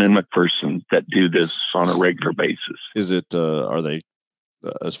and one in McPherson that do this on a regular basis. Is it? Are they,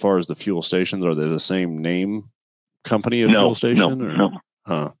 as far as the fuel stations, are they the same name company of fuel station? No.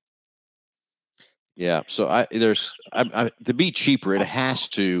 Huh. Yeah. So to be cheaper, it has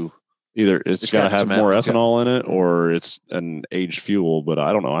to. Either it's got to have more ethanol in it or it's an aged fuel, but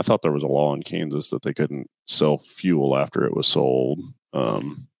I don't know. I thought there was a law in Kansas that they couldn't sell fuel after it was sold.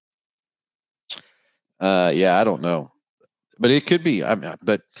 Yeah, I don't know, but it could be.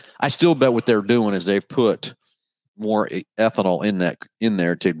 But I still bet what they're doing is they've put more ethanol in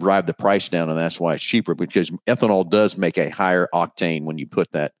there to drive the price down, and that's why it's cheaper, because ethanol does make a higher octane when you put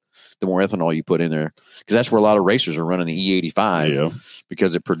that. The more ethanol you put in there, because that's where a lot of racers are running the E85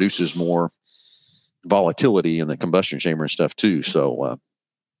 because it produces more volatility in the combustion chamber and stuff too. So,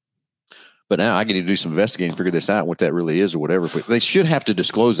 but now I get to do some investigating, figure this out, what that really is or whatever. But they should have to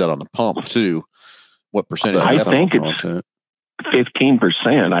disclose that on the pump too. What percentage? I think it's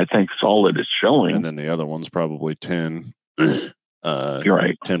 15%. I think it's all that it's showing. And then the other one's probably 10. You're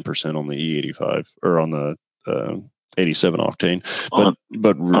right. 10% on the E85 or on the 87 octane,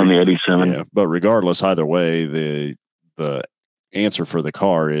 but on the 87. Yeah, but regardless, either way, the answer for the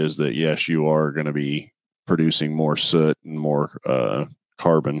car is that yes, you are going to be producing more soot and more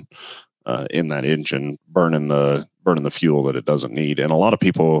carbon in that engine, burning the fuel that it doesn't need. And a lot of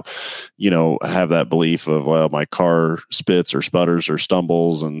people, have that belief of, well, my car spits or sputters or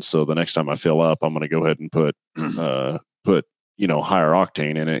stumbles, and so the next time I fill up, I'm going to go ahead and put higher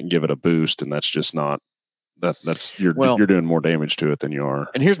octane in it and give it a boost, and that's just not. You're doing more damage to it than you are.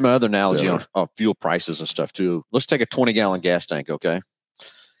 And here's my other analogy on fuel prices and stuff too. Let's take a 20-gallon gas tank, okay?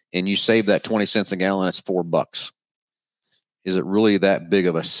 And you save that 20 cents a gallon, it's $4. Is it really that big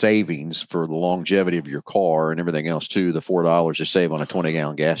of a savings for the longevity of your car and everything else too? The $4 you save on a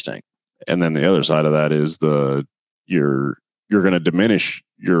 20-gallon gas tank. And then the other side of that is you're going to diminish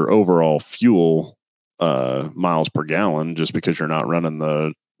your overall fuel miles per gallon just because you're not running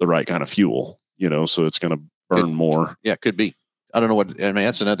the right kind of fuel. So it's going to burn more. Yeah, it could be. I don't know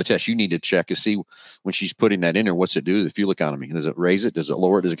that's another test you need to check is see when she's putting that in there, what's it do to the fuel economy? Does it raise it? Does it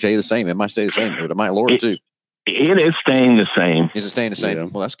lower it? Does it stay the same? It might stay the same, but it might lower it too. It is staying the same. Is it staying the same? Yeah.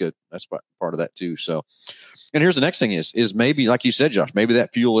 Well, that's good. That's part of that too. So, and here's the next thing is maybe, like you said, Josh, maybe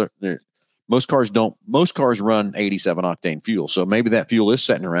that fuel, most cars run 87 octane fuel. So maybe that fuel is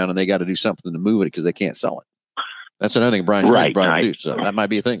sitting around and they got to do something to move it because they can't sell it. That's another thing Brian brought up too. So that might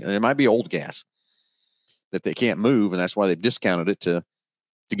be a thing. And it might be old gas that they can't move, and that's why they've discounted it to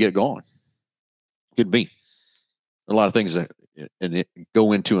get it going. Could be a lot of things that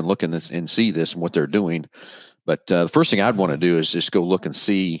go into and look in this and see this and what they're doing. But the first thing I'd want to do is just go look and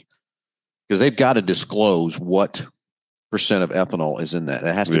see, because they've got to disclose what percent of ethanol is in that.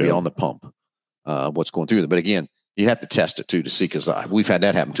 That has to be on the pump. What's going through it, but again, you have to test it too to see, because we've had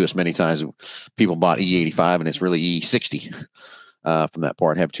that happen to us many times. People bought E85 and it's really E60 from that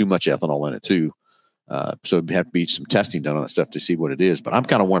part. Have too much ethanol in it too. So it'd have to be some testing done on that stuff to see what it is. But I'm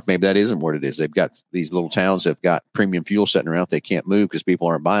kind of wondering maybe that isn't what it is. They've got these little towns that have got premium fuel sitting around. They can't move because people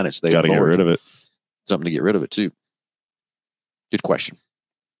aren't buying it. So they got to get rid of it. Something to get rid of it too. Good question.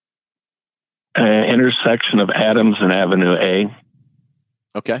 Intersection of Adams and Avenue A.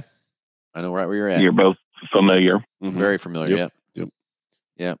 Okay. I know right where you're at. You're both familiar. Mm-hmm. Very familiar. Yep.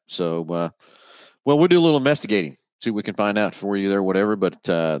 Yeah. So, well, we'll do a little investigating. See what we can find out for you there, whatever. But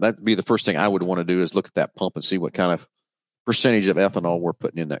that'd be the first thing I would want to do is look at that pump and see what kind of percentage of ethanol we're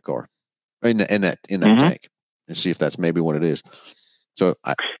putting in that car, in that tank, and see if that's maybe what it is. So,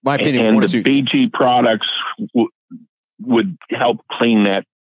 my opinion, and the BG products would help clean that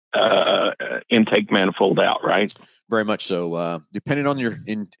intake manifold out, right? Very much so. Depending on your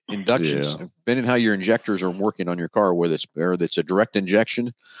inductions, depending how your injectors are working on your car, whether it's a direct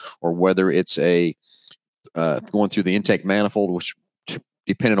injection or whether it's a going through the intake manifold, which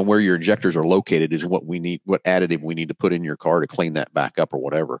depending on where your injectors are located is what additive we need to put in your car to clean that back up or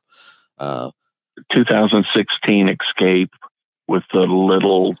whatever. 2016 Escape with the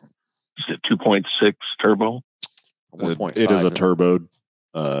little, is it 2.6 turbo? 1.5. It is a turboed.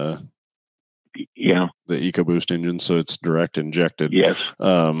 Yeah. The EcoBoost engine, so it's direct injected. Yes.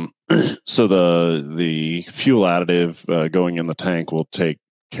 So the fuel additive going in the tank will take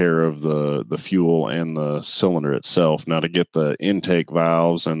care of the fuel and the cylinder itself. Now, to get the intake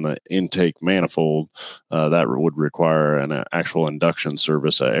valves and the intake manifold, that would require an actual induction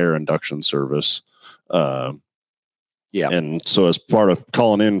service, an air induction service. And so as part of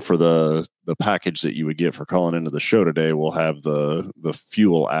calling in for the package that you would get for calling into the show today, we'll have the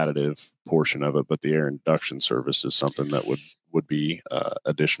fuel additive portion of it, but the air induction service is something that would be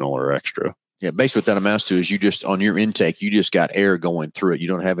additional or extra. Yeah, basically what that amounts to is you just, on your intake, you just got air going through it. You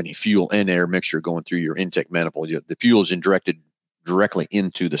don't have any fuel and air mixture going through your intake manifold. The fuel is directed directly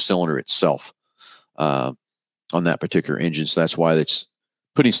into the cylinder itself on that particular engine. So that's why it's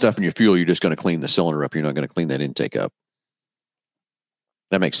putting stuff in your fuel. You're just going to clean the cylinder up. You're not going to clean that intake up.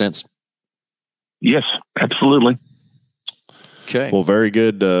 That makes sense? Yes, absolutely. Okay. Well, very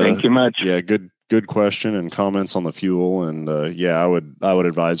good. Thank you much. Yeah, good question and comments on the fuel. And I would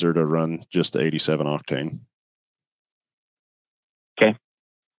advise her to run just the 87 octane. Okay.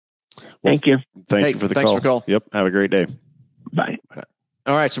 Well, thank you. Thanks for the call. Yep. Have a great day. Bye.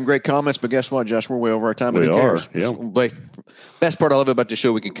 All right, some great comments, but guess what, Josh? We're way over our time. We who cares? are. Yeah. Best part I love about the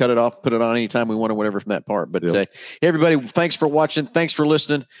show, we can cut it off, put it on anytime we want or whatever from that part. But hey, everybody, thanks for watching. Thanks for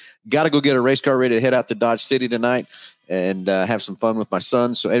listening. Got to go get a race car ready to head out to Dodge City tonight and have some fun with my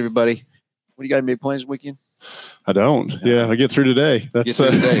son. So everybody, what do you got? Any big plans this weekend? I don't. Yeah, I get through today. That's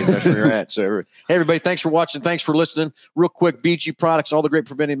where you're at. So, hey, everybody, thanks for watching. Thanks for listening. Real quick, BG Products, all the great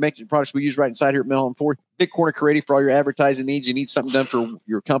preventive maintenance products we use right inside here at Hambelton Ford. Big corner creative for all your advertising needs. You need something done for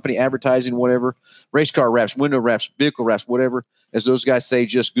your company, advertising, whatever. Race car wraps, window wraps, vehicle wraps, whatever. As those guys say,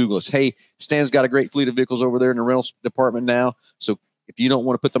 just Google us. Hey, Stan's got a great fleet of vehicles over there in the rentals department now. So if you don't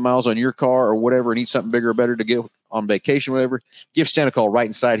want to put the miles on your car or whatever, need something bigger or better to get on vacation, whatever, give Stan a call right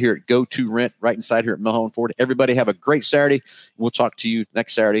inside here at Go To Rent, right inside here at Hambelton Ford. Everybody have a great Saturday. We'll talk to you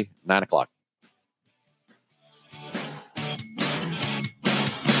next Saturday, 9 o'clock.